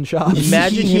the mutton shop.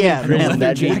 Imagine him in prison man, with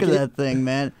that look at jacket. that thing,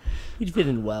 man. He'd fit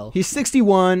in well. He's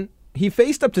 61. He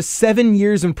faced up to 7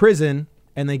 years in prison,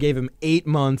 and they gave him 8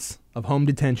 months of home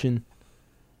detention.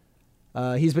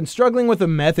 He's been struggling with a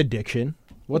meth addiction.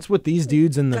 What's with these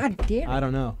dudes in the... God damn it. I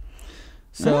don't know.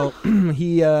 So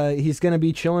he's going to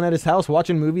be chilling at his house,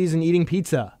 watching movies and eating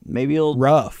pizza. Maybe he'll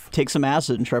Rough. take some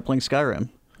acid and try playing Skyrim.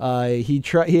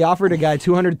 He offered a guy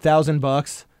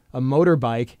 $200,000, a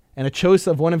motorbike, and a choice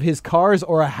of one of his cars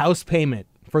or a house payment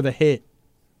for the hit.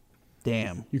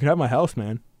 Damn. You can have my house,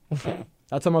 man.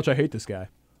 That's how much I hate this guy.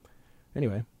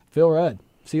 Anyway, Phil Rudd.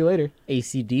 See you later.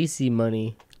 AC/DC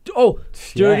money. Oh,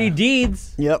 Dirty Yeah.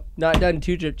 Deeds. Yep. Not done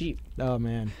too cheap. Oh,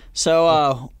 man.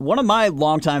 So one of my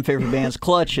longtime favorite bands,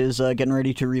 Clutch, is getting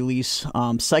ready to release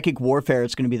Psychic Warfare.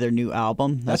 It's going to be their new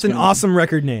album. That's an awesome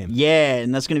record name. Yeah,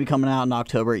 and that's going to be coming out in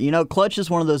October. You know, Clutch is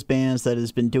one of those bands that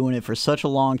has been doing it for such a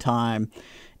long time.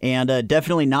 And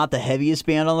definitely not the heaviest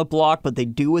band on the block, but they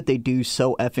do what they do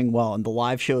so effing well. And the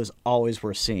live show is always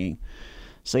worth seeing.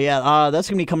 So yeah, that's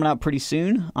going to be coming out pretty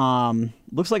soon.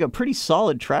 Looks like a pretty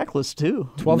solid track list, too.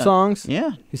 12 songs?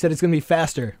 Yeah. He said it's going to be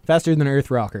faster than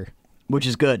Earth Rocker. Which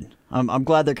is good. I'm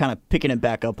glad they're kind of picking it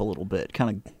back up a little bit,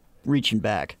 kind of reaching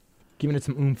back. Giving it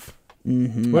some oomph.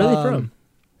 Mm-hmm. Where are they from?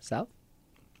 South?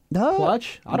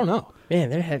 Clutch? I don't know. Man,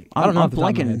 they're heavy. I don't know I'm off the top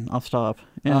of my blanking head. off top.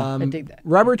 Yeah. I dig that.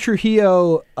 Robert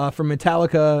Trujillo from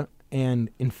Metallica and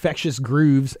Infectious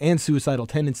Grooves and Suicidal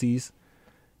Tendencies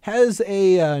has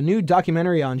a new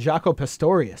documentary on Jaco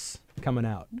Pastorius coming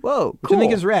out. Whoa, Which cool. I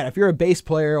think is rad. If you're a bass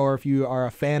player or if you are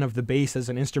a fan of the bass as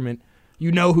an instrument,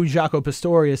 you know who Jaco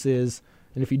Pastorius is.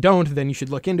 And if you don't, then you should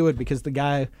look into it because the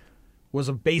guy was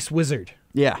a bass wizard.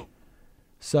 Yeah.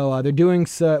 So they're doing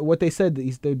what they said.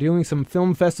 They're doing some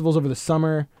film festivals over the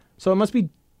summer. So it must be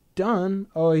done.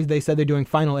 Oh, they said they're doing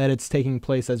final edits taking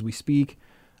place as we speak.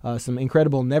 Some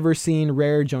incredible, never seen,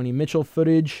 rare Joni Mitchell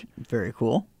footage Very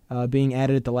cool. being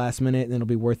added at the last minute, and it'll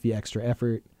be worth the extra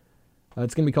effort.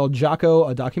 It's going to be called Jaco,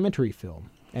 a documentary film.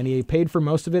 And he paid for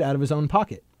most of it out of his own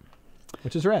pocket,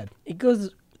 which is rad.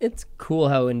 It's cool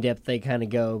how in depth they kind of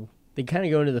go. They kind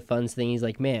of go into the fun thing. He's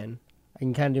like, man, I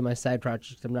can kind of do my side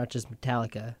projects. I'm not just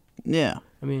Metallica. Yeah.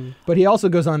 I mean, But he also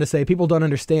goes on to say, people don't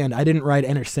understand. I didn't write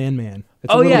Enter Sandman.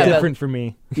 It's a Oh, little yeah, but- different for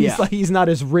me. Yeah. He's not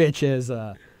as rich as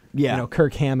Yeah.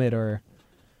 Kirk Hammett or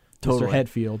Totally. Mr.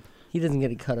 Hetfield. he doesn't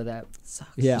get a cut of that. It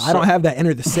sucks. Yeah, I don't have that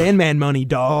Enter the Sandman money,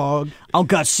 dog. I've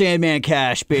got Sandman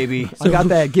cash, baby. I got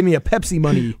that. Give me a Pepsi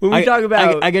money. When we talk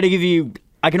about, I got to give you.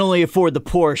 I can only afford the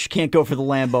Porsche. Can't go for the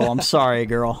Lambo. I'm sorry,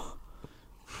 girl.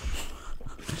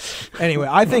 Anyway,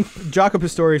 I think Jaco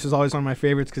Pastorius is always one of my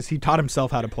favorites because he taught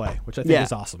himself how to play, which I think Yeah.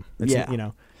 is awesome. It's,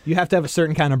 Yeah. You have to have a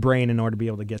certain kind of brain in order to be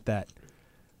able to get that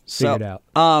figured out.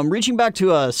 Reaching back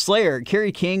to Slayer,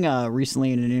 Kerry King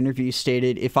recently in an interview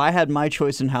stated, "If I had my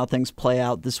choice in how things play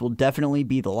out, this will definitely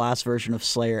be the last version of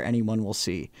Slayer anyone will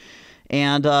see."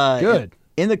 And Good.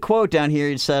 In the quote down here,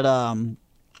 he said,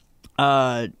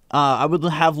 I would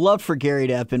have loved for Gary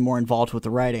to have been more involved with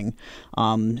the writing.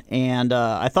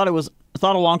 I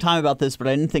thought a long time about this, but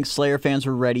I didn't think Slayer fans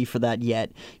were ready for that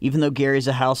yet. Even though Gary's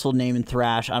a household name in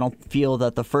thrash, I don't feel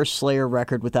that the first Slayer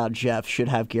record without Jeff should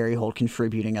have Gary Holt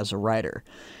contributing as a writer.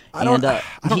 I don't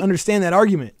understand that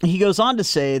argument. He goes on to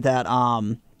say that,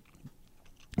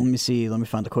 let me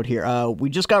find the quote here. We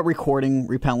just got recording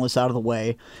Repentless out of the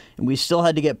way, and we still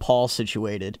had to get Paul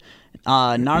situated.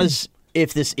 Not as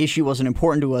if this issue wasn't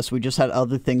important to us, we just had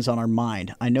other things on our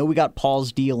mind. I know we got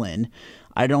Paul's deal in.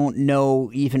 I don't know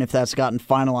even if that's gotten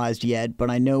finalized yet, but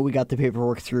I know we got the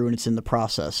paperwork through and it's in the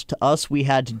process. To us, we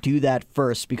had to do that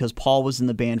first because Paul was in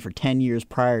the band for 10 years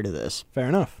prior to this. Fair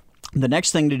enough. The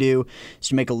next thing to do is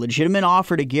to make a legitimate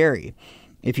offer to Gary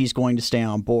if he's going to stay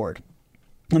on board.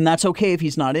 And that's okay if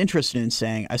he's not interested in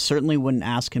saying, I certainly wouldn't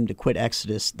ask him to quit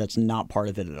Exodus. That's not part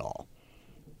of it at all.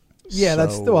 Yeah,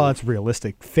 that's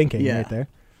realistic thinking right there.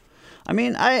 I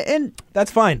mean,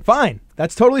 that's fine.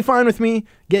 That's totally fine with me.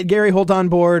 Get Gary Holt on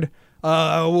board.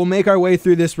 We'll make our way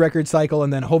through this record cycle,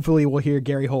 and then hopefully we'll hear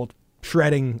Gary Holt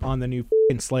shredding on the new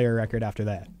Slayer record after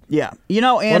that. Yeah,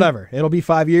 and whatever. It'll be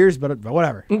 5 years, but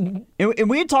whatever. And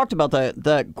we had talked about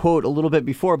that quote a little bit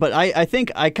before, but I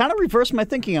think I kind of reversed my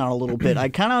thinking on it a little bit. I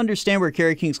kind of understand where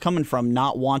Kerry King's coming from,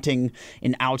 not wanting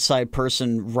an outside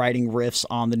person writing riffs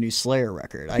on the new Slayer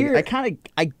record.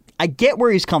 I get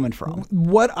where he's coming from.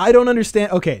 What I don't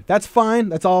understand, okay, that's fine.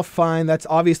 That's all fine. That's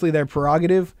obviously their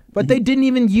prerogative. But they didn't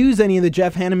even use any of the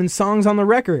Jeff Hanneman songs on the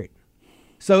record.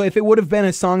 So if it would have been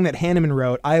a song that Hanneman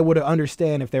wrote, I would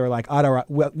understand if they were like,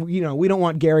 we don't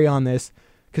want Gary on this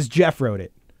because Jeff wrote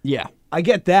it. Yeah. I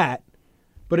get that.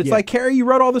 But it's like, Kerry, you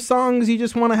wrote all the songs. You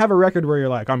just want to have a record where you're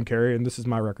like, I'm Kerry and this is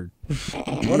my record.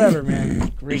 Whatever,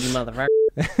 man. Greedy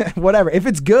motherfucker. Whatever. If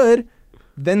it's good,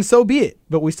 then so be it.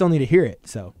 But we still need to hear it.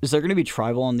 So is there going to be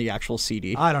Tribal on the actual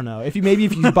CD? I don't know. If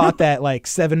you bought that like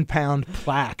 7-pound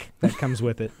plaque that comes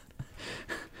with it.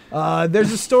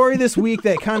 There's a story this week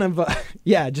that kind of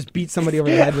just beat somebody over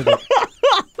the head with it.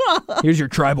 Here's your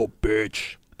Tribal,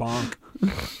 bitch. Bonk.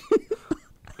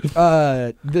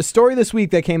 The story this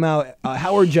week that came out,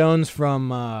 Howard Jones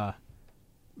from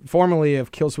formerly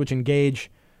of Killswitch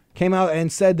Engage came out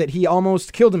and said that he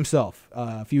almost killed himself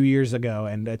a few years ago,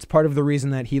 and it's part of the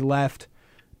reason that he left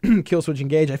Killswitch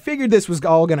Engage. I figured this was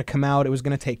all going to come out. It was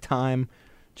going to take time,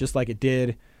 just like it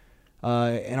did.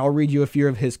 And I'll read you a few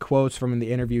of his quotes from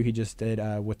the interview he just did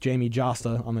with Jamie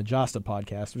Josta on the Josta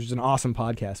podcast, which is an awesome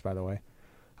podcast, by the way.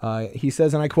 He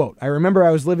says, and I quote, I remember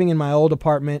I was living in my old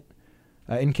apartment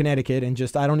in Connecticut, and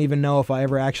I don't even know if I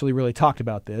ever actually really talked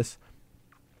about this.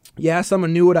 Yeah,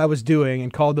 someone knew what I was doing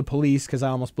and called the police because I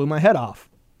almost blew my head off.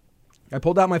 I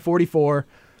pulled out my .44,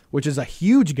 which is a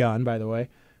huge gun, by the way.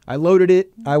 I loaded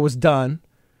it. I was done.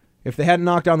 If they hadn't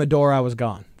knocked on the door, I was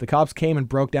gone. The cops came and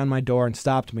broke down my door and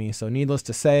stopped me, so needless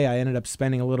to say, I ended up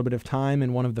spending a little bit of time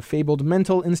in one of the fabled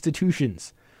mental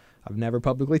institutions. I've never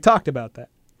publicly talked about that.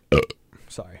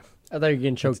 Sorry. I thought you were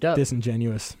getting choked up.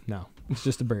 Disingenuous. No, it's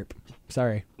just a burp.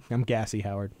 Sorry. I'm gassy,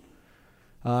 Howard.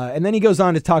 And then he goes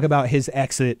on to talk about his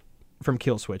exit from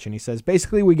Killswitch, and he says,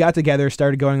 basically, we got together,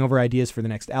 started going over ideas for the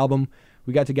next album.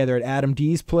 We got together at Adam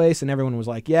D's place, and everyone was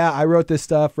like, yeah, I wrote this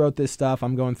stuff,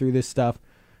 I'm going through this stuff,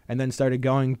 and then started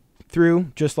going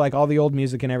through, just like all the old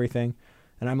music and everything.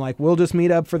 And I'm like, we'll just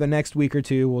meet up for the next week or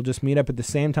two. We'll just meet up at the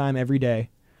same time every day.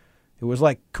 It was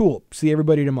like, cool, see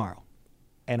everybody tomorrow.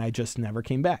 And I just never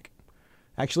came back.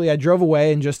 Actually, I drove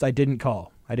away and I didn't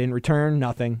call. I didn't return,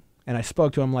 nothing. And I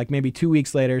spoke to them like maybe 2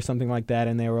 weeks later, something like that,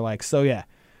 and they were like, so yeah,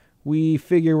 we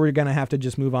figure we're going to have to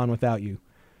just move on without you.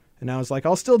 And I was like,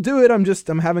 I'll still do it.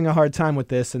 I'm having a hard time with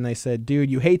this. And they said, dude,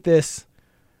 you hate this.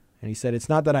 And he said, it's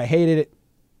not that I hated it.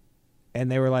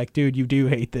 And they were like, dude, you do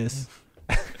hate this.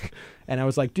 And I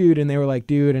was like, dude. And they were like,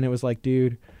 dude. And it was like,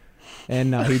 dude.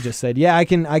 And he just said, yeah, I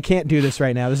can't do this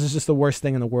right now. This is just the worst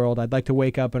thing in the world. I'd like to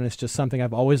wake up and it's just something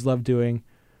I've always loved doing.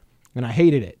 And I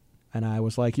hated it. And I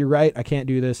was like, you're right, I can't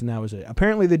do this, and that was it.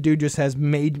 Apparently the dude just has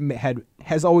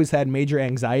always had major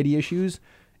anxiety issues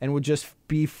and would just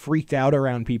be freaked out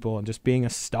around people and just being a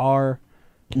star.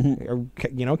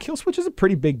 Mm-hmm. You know, Killswitch is a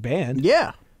pretty big band.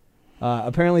 Yeah.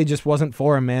 Apparently it just wasn't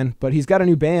for him, man. But he's got a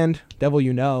new band, Devil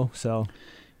You Know, so.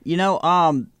 You know,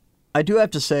 I do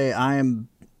have to say I am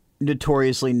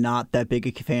notoriously not that big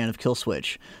a fan of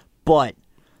Killswitch, but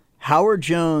Howard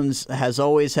Jones has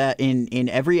always had, in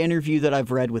every interview that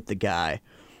I've read with the guy,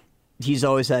 he's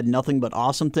always had nothing but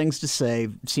awesome things to say.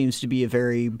 Seems to be a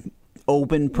very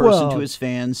open person to his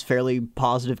fans, fairly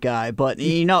positive guy. But,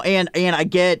 you know, and I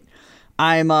get,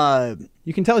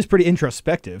 you can tell he's pretty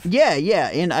introspective. Yeah,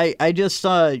 and I just,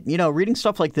 you know, reading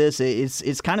stuff like this,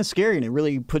 it's kind of scary, and it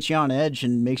really puts you on edge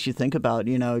and makes you think about,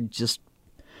 you know, just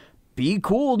be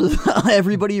cool to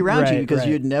everybody around you, because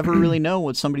you'd never really know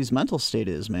what somebody's mental state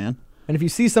is, man. And if you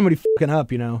see somebody fucking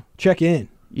up, you know, check in.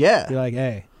 Yeah. Be like,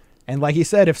 hey. And like he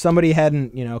said, if somebody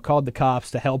hadn't, you know, called the cops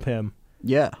to help him,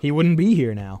 Yeah. he wouldn't be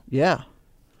here now. Yeah.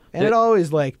 And it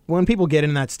always, like, when people get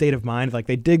in that state of mind, like,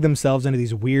 they dig themselves into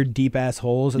these weird, deep-ass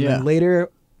holes, and then later,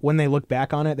 when they look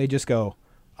back on it, they just go,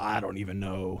 I don't even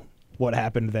know what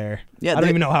happened there. Yeah, I don't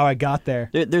even know how I got there.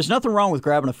 There's nothing wrong with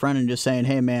grabbing a friend and just saying,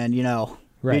 hey, man, you know,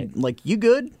 Right. you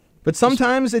good? But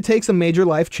sometimes it takes a major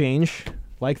life change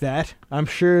like that. I'm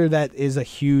sure that is a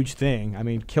huge thing. I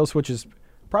mean, Killswitch is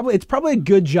probably a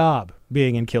good job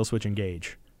being in Killswitch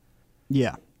Engage.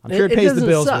 Yeah. I'm sure it It pays the doesn't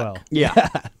bills suck. well. Yeah.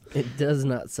 It does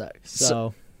not suck.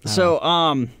 So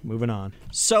Moving on.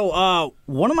 So,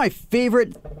 one of my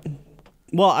favorite,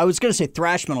 well, I was going to say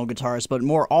thrash metal guitarists, but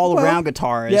more all-around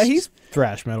guitarists. Yeah, he's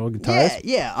thrash metal guitarist.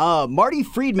 Yeah. Marty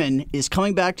Friedman is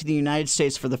coming back to the United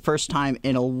States for the first time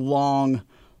in a long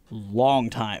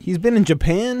time. He's been in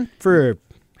Japan for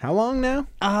how long now?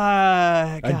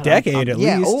 A decade at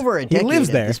yeah, least. over a decade He lives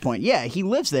at there. this point. Yeah, he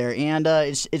lives there, and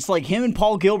it's like him and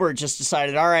Paul Gilbert just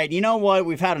decided, all right, you know what?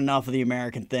 We've had enough of the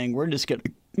American thing. We're just gonna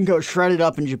go shred it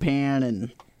up in Japan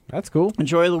and That's cool.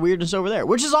 enjoy the weirdness over there,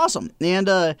 which is awesome. And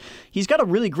he's got a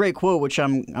really great quote, which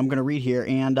I'm going to read here.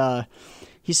 And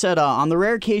he said, on the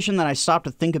rare occasion that I stopped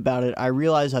to think about it, I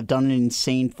realized I've done an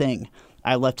insane thing.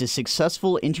 I left a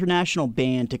successful international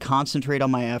band to concentrate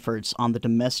on my efforts on the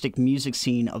domestic music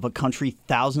scene of a country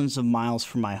thousands of miles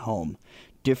from my home.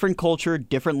 Different culture,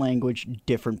 different language,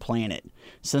 different planet.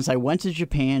 Since I went to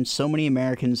Japan, so many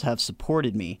Americans have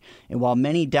supported me, and while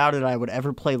many doubted I would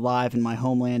ever play live in my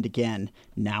homeland again,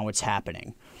 now it's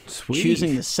happening. Sweet.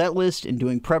 Choosing the set list and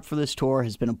doing prep for this tour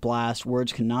has been a blast.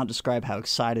 Words cannot describe how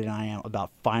excited I am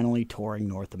about finally touring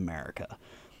North America.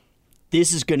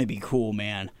 This is going to be cool,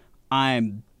 man.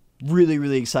 I'm really,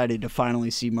 really excited to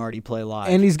finally see Marty play live.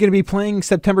 And he's going to be playing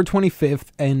September 25th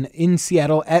and in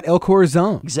Seattle at El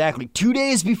Corazon. Exactly. 2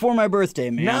 days before my birthday,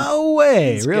 man. No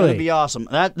way, It's really? going to be awesome.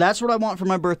 That's what I want for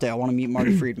my birthday. I want to meet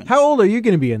Marty Friedman. How old are you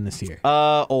going to be in this year?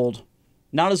 Old.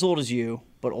 Not as old as you,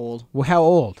 but old. Well, how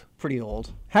old? Pretty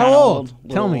old. How Kinda old? little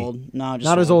Tell me. Old. No, just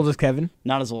Not as old as Kevin?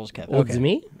 Not as old as Kevin. old as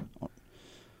me?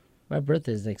 My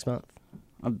birthday is next month.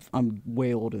 I'm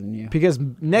way older than you. Because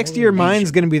next year mine's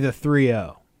going to be the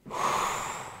 3-0.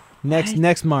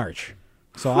 Next March.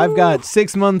 So I've got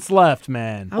 6 months left,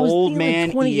 man. I was Old thinking man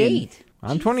like 28. Ian.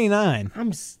 I'm 29.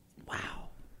 Wow.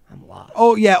 I'm lost.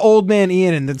 Oh, yeah, old man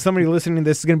Ian. And then somebody listening to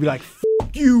this is going to be like, F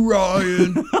you,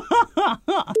 Ryan.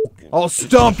 I'll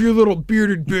stomp your little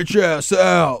bearded bitch ass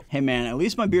out. Hey, man, at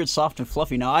least my beard's soft and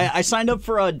fluffy now. I signed up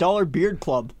for a $1 beard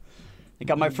club. I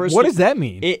got my first. What does that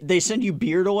mean? They send you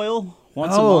beard oil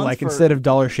once a month. Oh, like instead of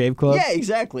Dollar Shave Club? Yeah,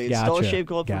 exactly. It's Gotcha, Dollar Shave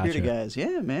Club for bearded gotcha. guys.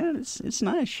 Yeah, man, it's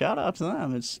nice. Shout out to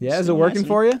them. It's Yeah, is it feeling working nice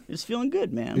for and- you? It's feeling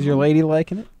good, man. Is your lady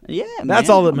liking it? Yeah, man. That's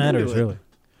all that I'm into matters, it. really.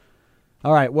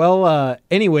 All right. Well,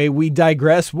 anyway, we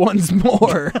digress once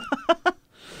more.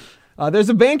 There's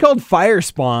a band called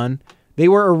Firespawn. They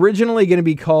were originally going to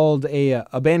be called a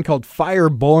band called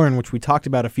Fireborn, which we talked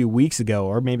about a few weeks ago,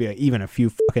 or maybe even a few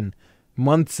fucking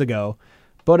months ago.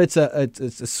 But it's a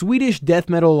Swedish death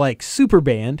metal like super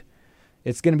band.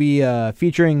 It's going to be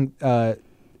featuring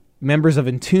members of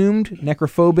Entombed,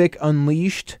 Necrophobic,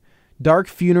 Unleashed, Dark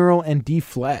Funeral, and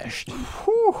Defleshed.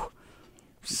 Whew.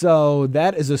 So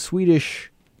that is a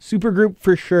Swedish supergroup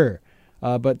for sure.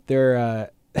 But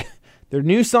their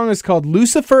new song is called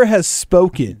Lucifer Has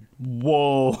Spoken.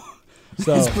 Whoa.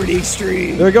 So It's pretty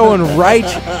extreme. they're going right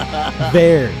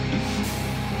there.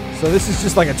 So this is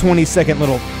just like a 20-second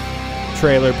little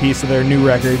trailer piece of their new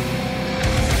record.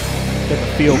 Get the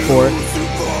feel for it.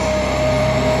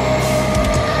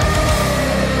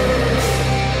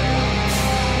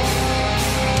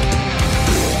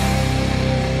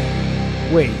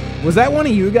 Wait, was that one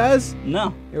of you guys?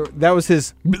 No. That was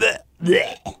his.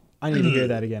 I need to hear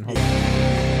that again. Hold on.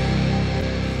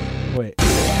 Wait.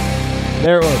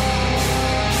 There it was.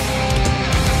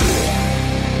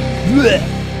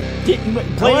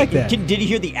 Play, like that. Did you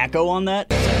hear the echo on that?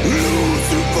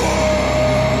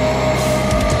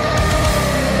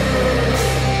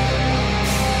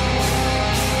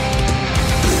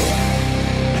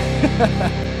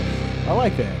 I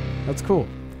like that. That's cool.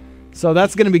 So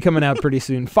that's going to be coming out pretty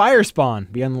soon.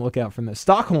 Firespawn. Be on the lookout for this.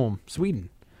 Stockholm, Sweden.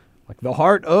 Like the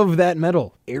heart of that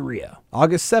metal area.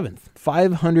 August 7th.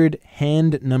 500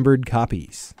 hand-numbered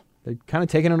copies. They're kind of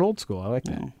taking it old school. I like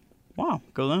that. Wow,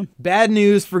 go them. Bad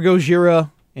news for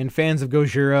Gojira and fans of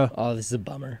Gojira. Oh, this is a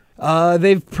bummer.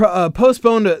 They've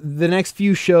postponed the next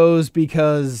few shows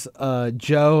because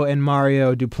Joe and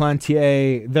Mario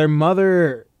Duplantier, their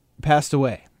mother passed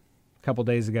away a couple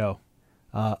days ago.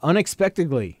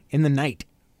 Unexpectedly in the night.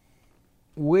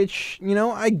 Which,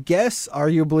 I guess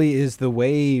arguably is the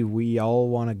way we all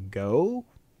want to go.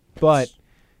 But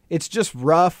it's just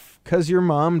rough because your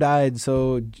mom died.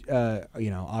 So,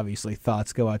 obviously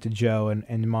thoughts go out to Joe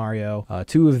and Mario,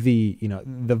 two of the,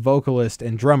 the vocalist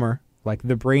and drummer, like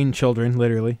the brainchildren,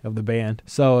 literally, of the band.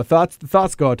 So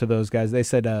thoughts go out to those guys. They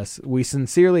said, we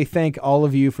sincerely thank all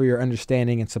of you for your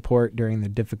understanding and support during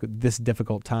this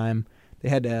difficult time. They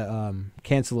had to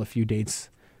cancel a few dates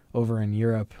over in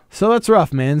Europe. So that's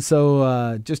rough, man.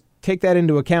 So just take that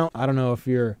into account. I don't know if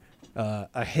you're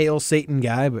a Hail Satan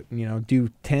guy, but, do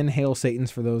 10 Hail Satans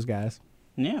for those guys.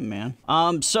 Yeah, man.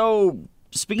 So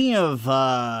speaking of...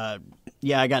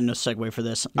 I got no segue for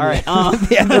this. All right.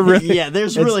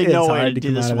 There's really no way to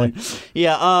do this one.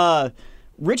 Yeah.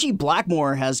 Richie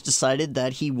Blackmore has decided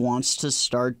that he wants to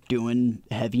start doing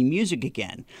heavy music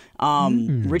again.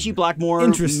 Richie Blackmore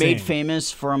made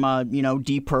famous from,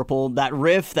 Deep Purple, that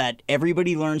riff that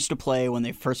everybody learns to play when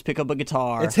they first pick up a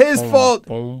guitar. It's his fault.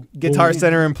 Guitar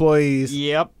Center employees.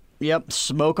 Yep.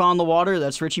 Smoke on the Water.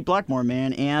 That's Richie Blackmore,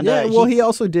 man. And he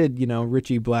also did,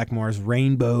 Richie Blackmore's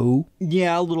Rainbow.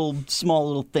 Yeah, a small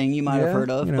little thing you might have heard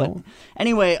of. But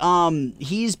anyway,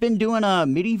 he's been doing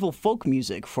medieval folk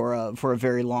music for a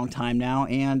very long time now,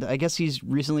 and I guess he's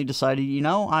recently decided,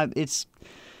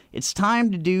 it's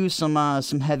time to do some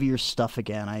heavier stuff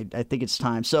again. I think it's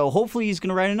time. So hopefully he's going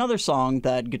to write another song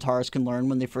that guitarists can learn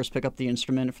when they first pick up the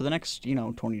instrument for the next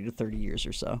 20 to 30 years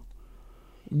or so.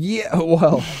 Yeah,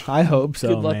 well, I hope so.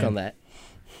 Good luck on that.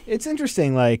 It's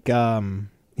interesting, like,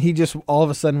 he just all of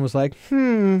a sudden was like,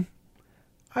 I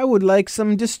would like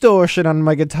some distortion on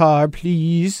my guitar,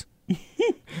 please.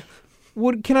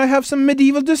 Can I have some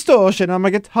medieval distortion on my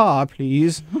guitar,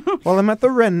 please, while I'm at the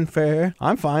Ren Fair?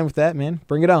 I'm fine with that, man.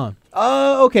 Bring it on.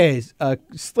 Okay,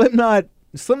 Slipknot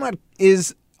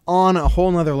is on a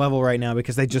whole nother level right now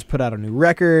because they just put out a new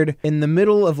record in the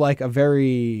middle of like a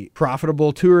very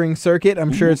profitable touring circuit.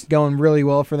 I'm sure it's going really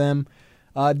well for them.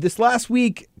 This last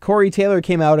week, Corey Taylor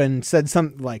came out and said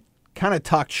something like, kind of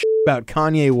talked shit about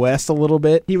Kanye West a little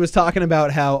bit. He was talking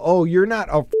about how, you're not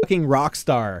a fucking rock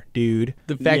star, dude.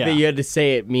 The fact that you had to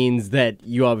say it means that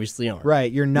you obviously aren't.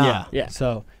 Right, you're not. Yeah.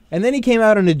 So, and then he came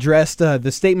out and addressed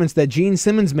the statements that Gene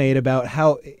Simmons made about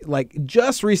how,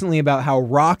 just recently about how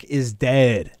rock is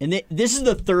dead. And this is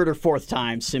the third or fourth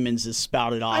time Simmons has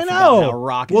spouted off I know. about how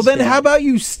rock is well, then dead. how about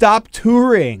you stop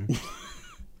touring?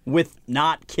 With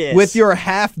not Kiss. With your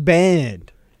half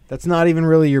band. That's not even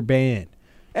really your band.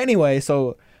 Anyway,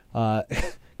 so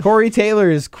Corey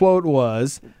Taylor's quote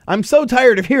was, "I'm so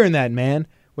tired of hearing that, man.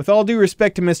 With all due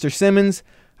respect to Mr. Simmons,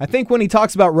 I think when he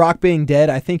talks about rock being dead,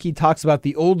 I think he talks about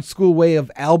the old school way of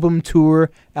album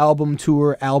tour, album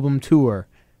tour, album tour.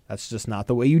 That's just not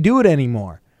the way you do it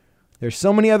anymore. There's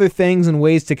so many other things and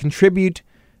ways to contribute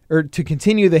or to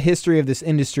continue the history of this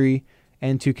industry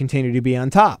and to continue to be on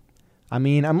top. I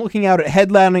mean, I'm looking out at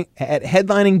headlining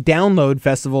Download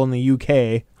Festival in the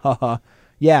UK. Haha.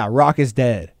 Yeah, rock is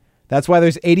dead. That's why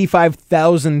there's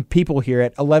 85,000 people here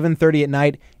at 11:30 at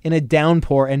night in a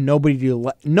downpour and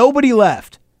nobody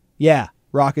left. Yeah,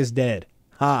 rock is dead.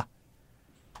 Ha.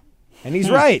 And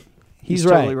he's right. He's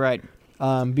right. Totally right.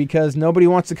 Because nobody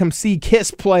wants to come see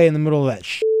Kiss play in the middle of that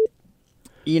shit.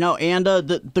 And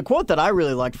the quote that I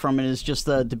really liked from it is just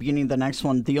the beginning of the next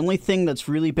one. The only thing that's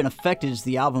really been affected is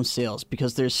the album sales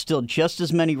because there's still just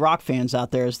as many rock fans out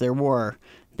there as there were.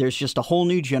 There's just a whole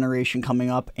new generation coming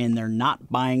up, and they're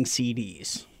not buying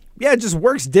CDs. Yeah, it just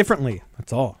works differently.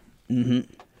 That's all.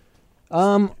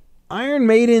 Iron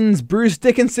Maiden's Bruce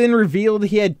Dickinson revealed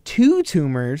he had 2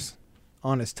 tumors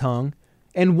on his tongue,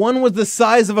 and one was the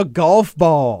size of a golf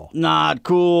ball. Not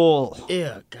cool.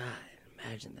 Ew, God,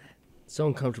 imagine that. So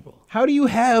uncomfortable. How do you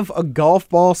have a golf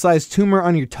ball-sized tumor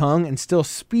on your tongue and still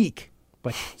speak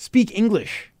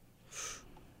English?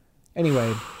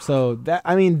 Anyway, so that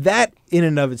in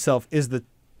and of itself is the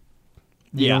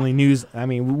only news. I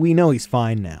mean, we know he's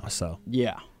fine now, so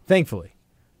yeah, thankfully.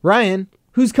 Ryan,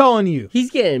 who's calling you?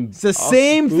 He's getting it's the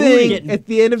same thing at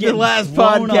the end of the last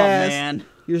podcast. Up, man.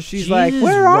 She's like,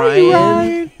 "Where are you,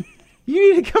 Ryan?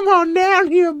 You need to come on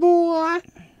down here, boy."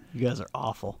 You guys are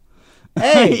awful.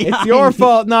 Hey, it's your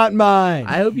fault, not mine.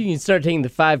 I hope you can start taking the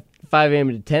 5 a.m.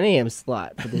 to 10 a.m.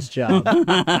 slot for this job.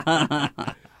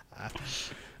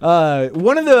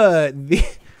 One of the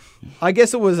I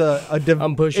guess it was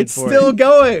I'm pushing it's for still it.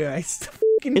 going. I still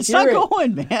fucking It's hear not it.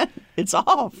 going, man. It's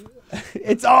off.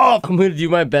 It's off. I'm going to do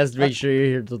my best to make sure you're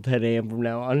here till 10 a.m. from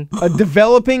now on. A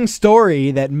developing story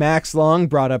that Max Long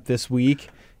brought up this week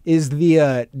is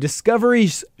the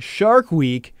Discovery's Shark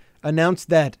Week announced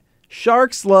that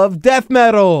sharks love death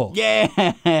metal.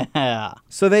 Yeah.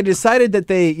 So they decided that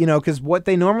they, because what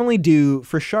they normally do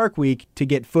for Shark Week to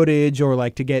get footage or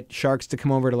like to get sharks to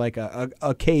come over to like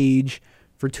a cage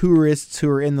for tourists who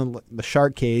are in the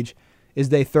shark cage is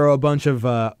they throw a bunch of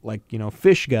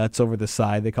fish guts over the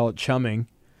side. They call it chumming.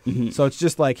 So it's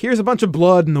just like, here's a bunch of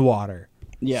blood in the water.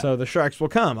 Yeah. So the sharks will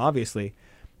come, obviously.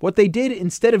 What they did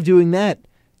instead of doing that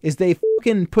is they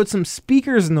fucking put some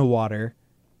speakers in the water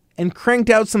and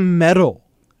cranked out some metal.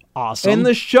 Awesome. And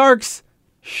the sharks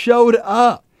showed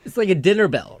up. It's like a dinner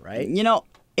bell, right? You know,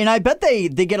 and I bet they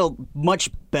get a much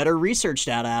better research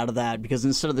data out of that, because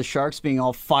instead of the sharks being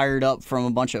all fired up from a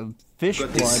bunch of fish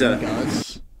blood and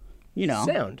guts, you know,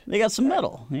 Sound. they got some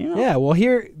metal. You know? Yeah, well,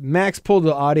 here, Max pulled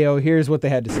the audio. Here's what they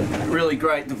had to say. Really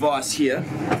great device here.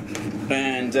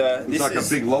 And it's like a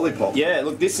big lollipop. Yeah,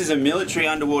 look, this is a military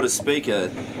underwater speaker.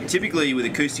 Typically with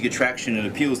acoustic attraction, it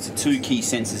appeals to two key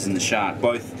senses in the shark,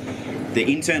 both the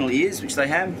internal ears, which they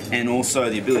have, and also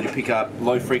the ability to pick up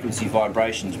low-frequency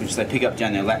vibrations, which they pick up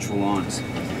down their lateral lines.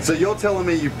 So you're telling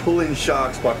me you pull in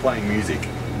sharks by playing music?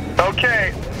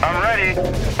 Okay, I'm ready.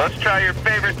 Let's try your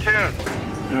favorite tune.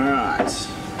 All right,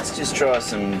 let's just try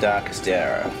some Darkest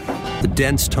Hour. The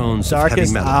dense tones of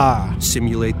heavy metal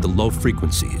simulate the low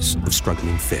frequencies of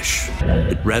struggling fish.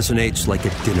 It resonates like a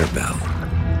dinner bell.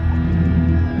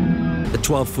 The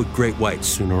 12-foot great white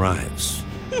soon arrives.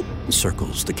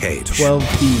 Circles the cage. 12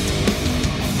 feet.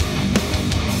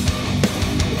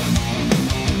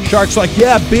 Shark's like,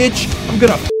 yeah, bitch, I'm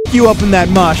gonna f*** you up in that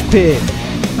mosh pit.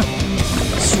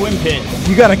 Swim pit.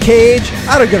 You got a cage?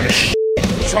 I don't give a shit.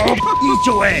 Eat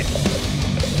your ass.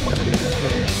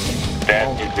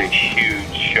 That is a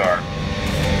huge shark.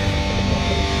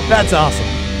 That's awesome.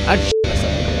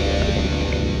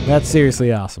 That's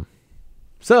seriously awesome.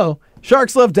 So,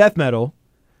 sharks love death metal.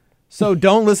 So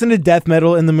don't listen to death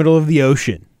metal in the middle of the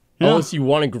ocean. Unless you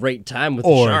want a great time with a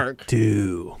shark.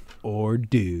 Do. Who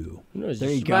knows? There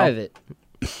you survive go. it.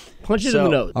 Punch it in the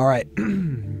nose. All right.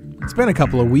 It's been a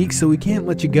couple of weeks, so we can't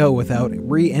let you go without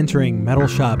re-entering Metal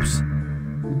Shop's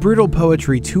Brutal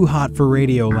Poetry Too Hot for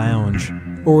Radio Lounge,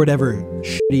 or whatever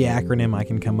shitty acronym I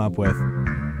can come up with.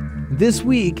 This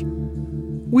week,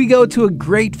 we go to a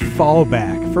great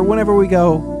fallback for whenever we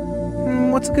go,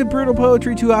 what's a good Brutal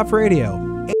Poetry Too Hot for Radio?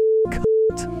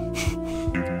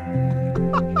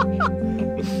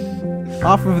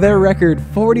 Off of their record,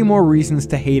 40 More Reasons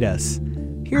to Hate Us.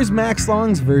 Here's Max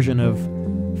Long's version of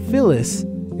Phyllis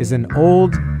is an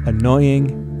old,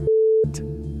 annoying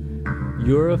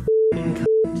You're a f***ing cunt.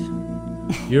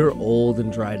 You're old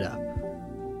and dried up.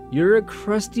 You're a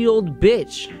crusty old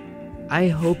bitch. I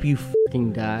hope you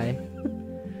f***ing die.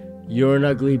 You're an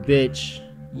ugly bitch.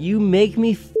 You make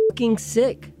me f***ing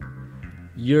sick.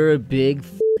 You're a big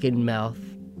f***ing mouth.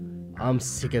 I'm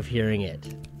sick of hearing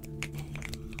it.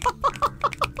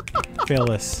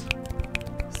 Phyllis.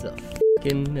 It's a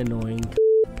f***ing annoying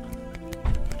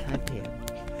Goddamn.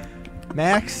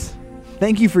 Max,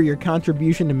 thank you for your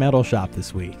contribution to Metal Shop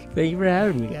this week. Thank you for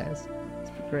having me, guys. It's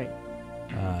been great.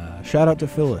 Shout out to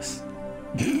Phyllis.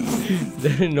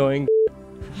 They're annoying.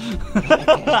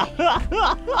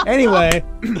 Anyway,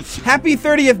 happy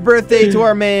 30th birthday to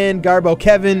our man Garbo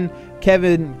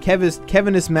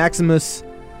Kevinus Maximus,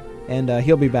 and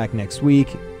he'll be back next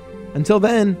week. Until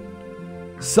then,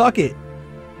 suck it.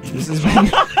 This has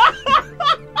been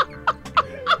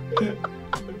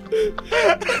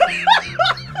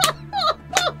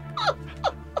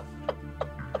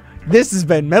This has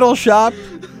been Metal Shop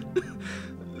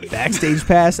Backstage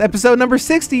Pass, episode number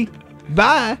 60.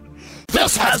 Bye.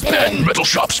 This has been Metal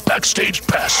Shop's Backstage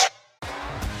Pass.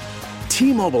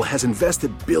 T-Mobile has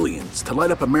invested billions to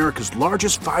light up America's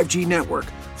largest 5G network,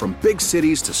 from big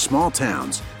cities to small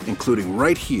towns, including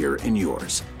right here in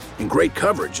yours. And great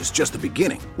coverage is just the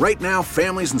beginning. Right now,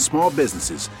 families and small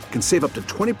businesses can save up to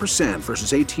 20%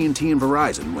 versus AT&T and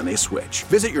Verizon when they switch.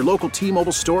 Visit your local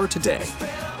T-Mobile store today.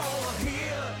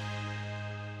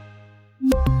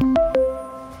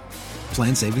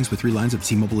 Plan savings with 3 lines of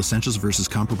T-Mobile Essentials versus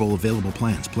comparable available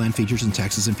plans. Plan features and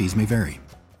taxes and fees may vary.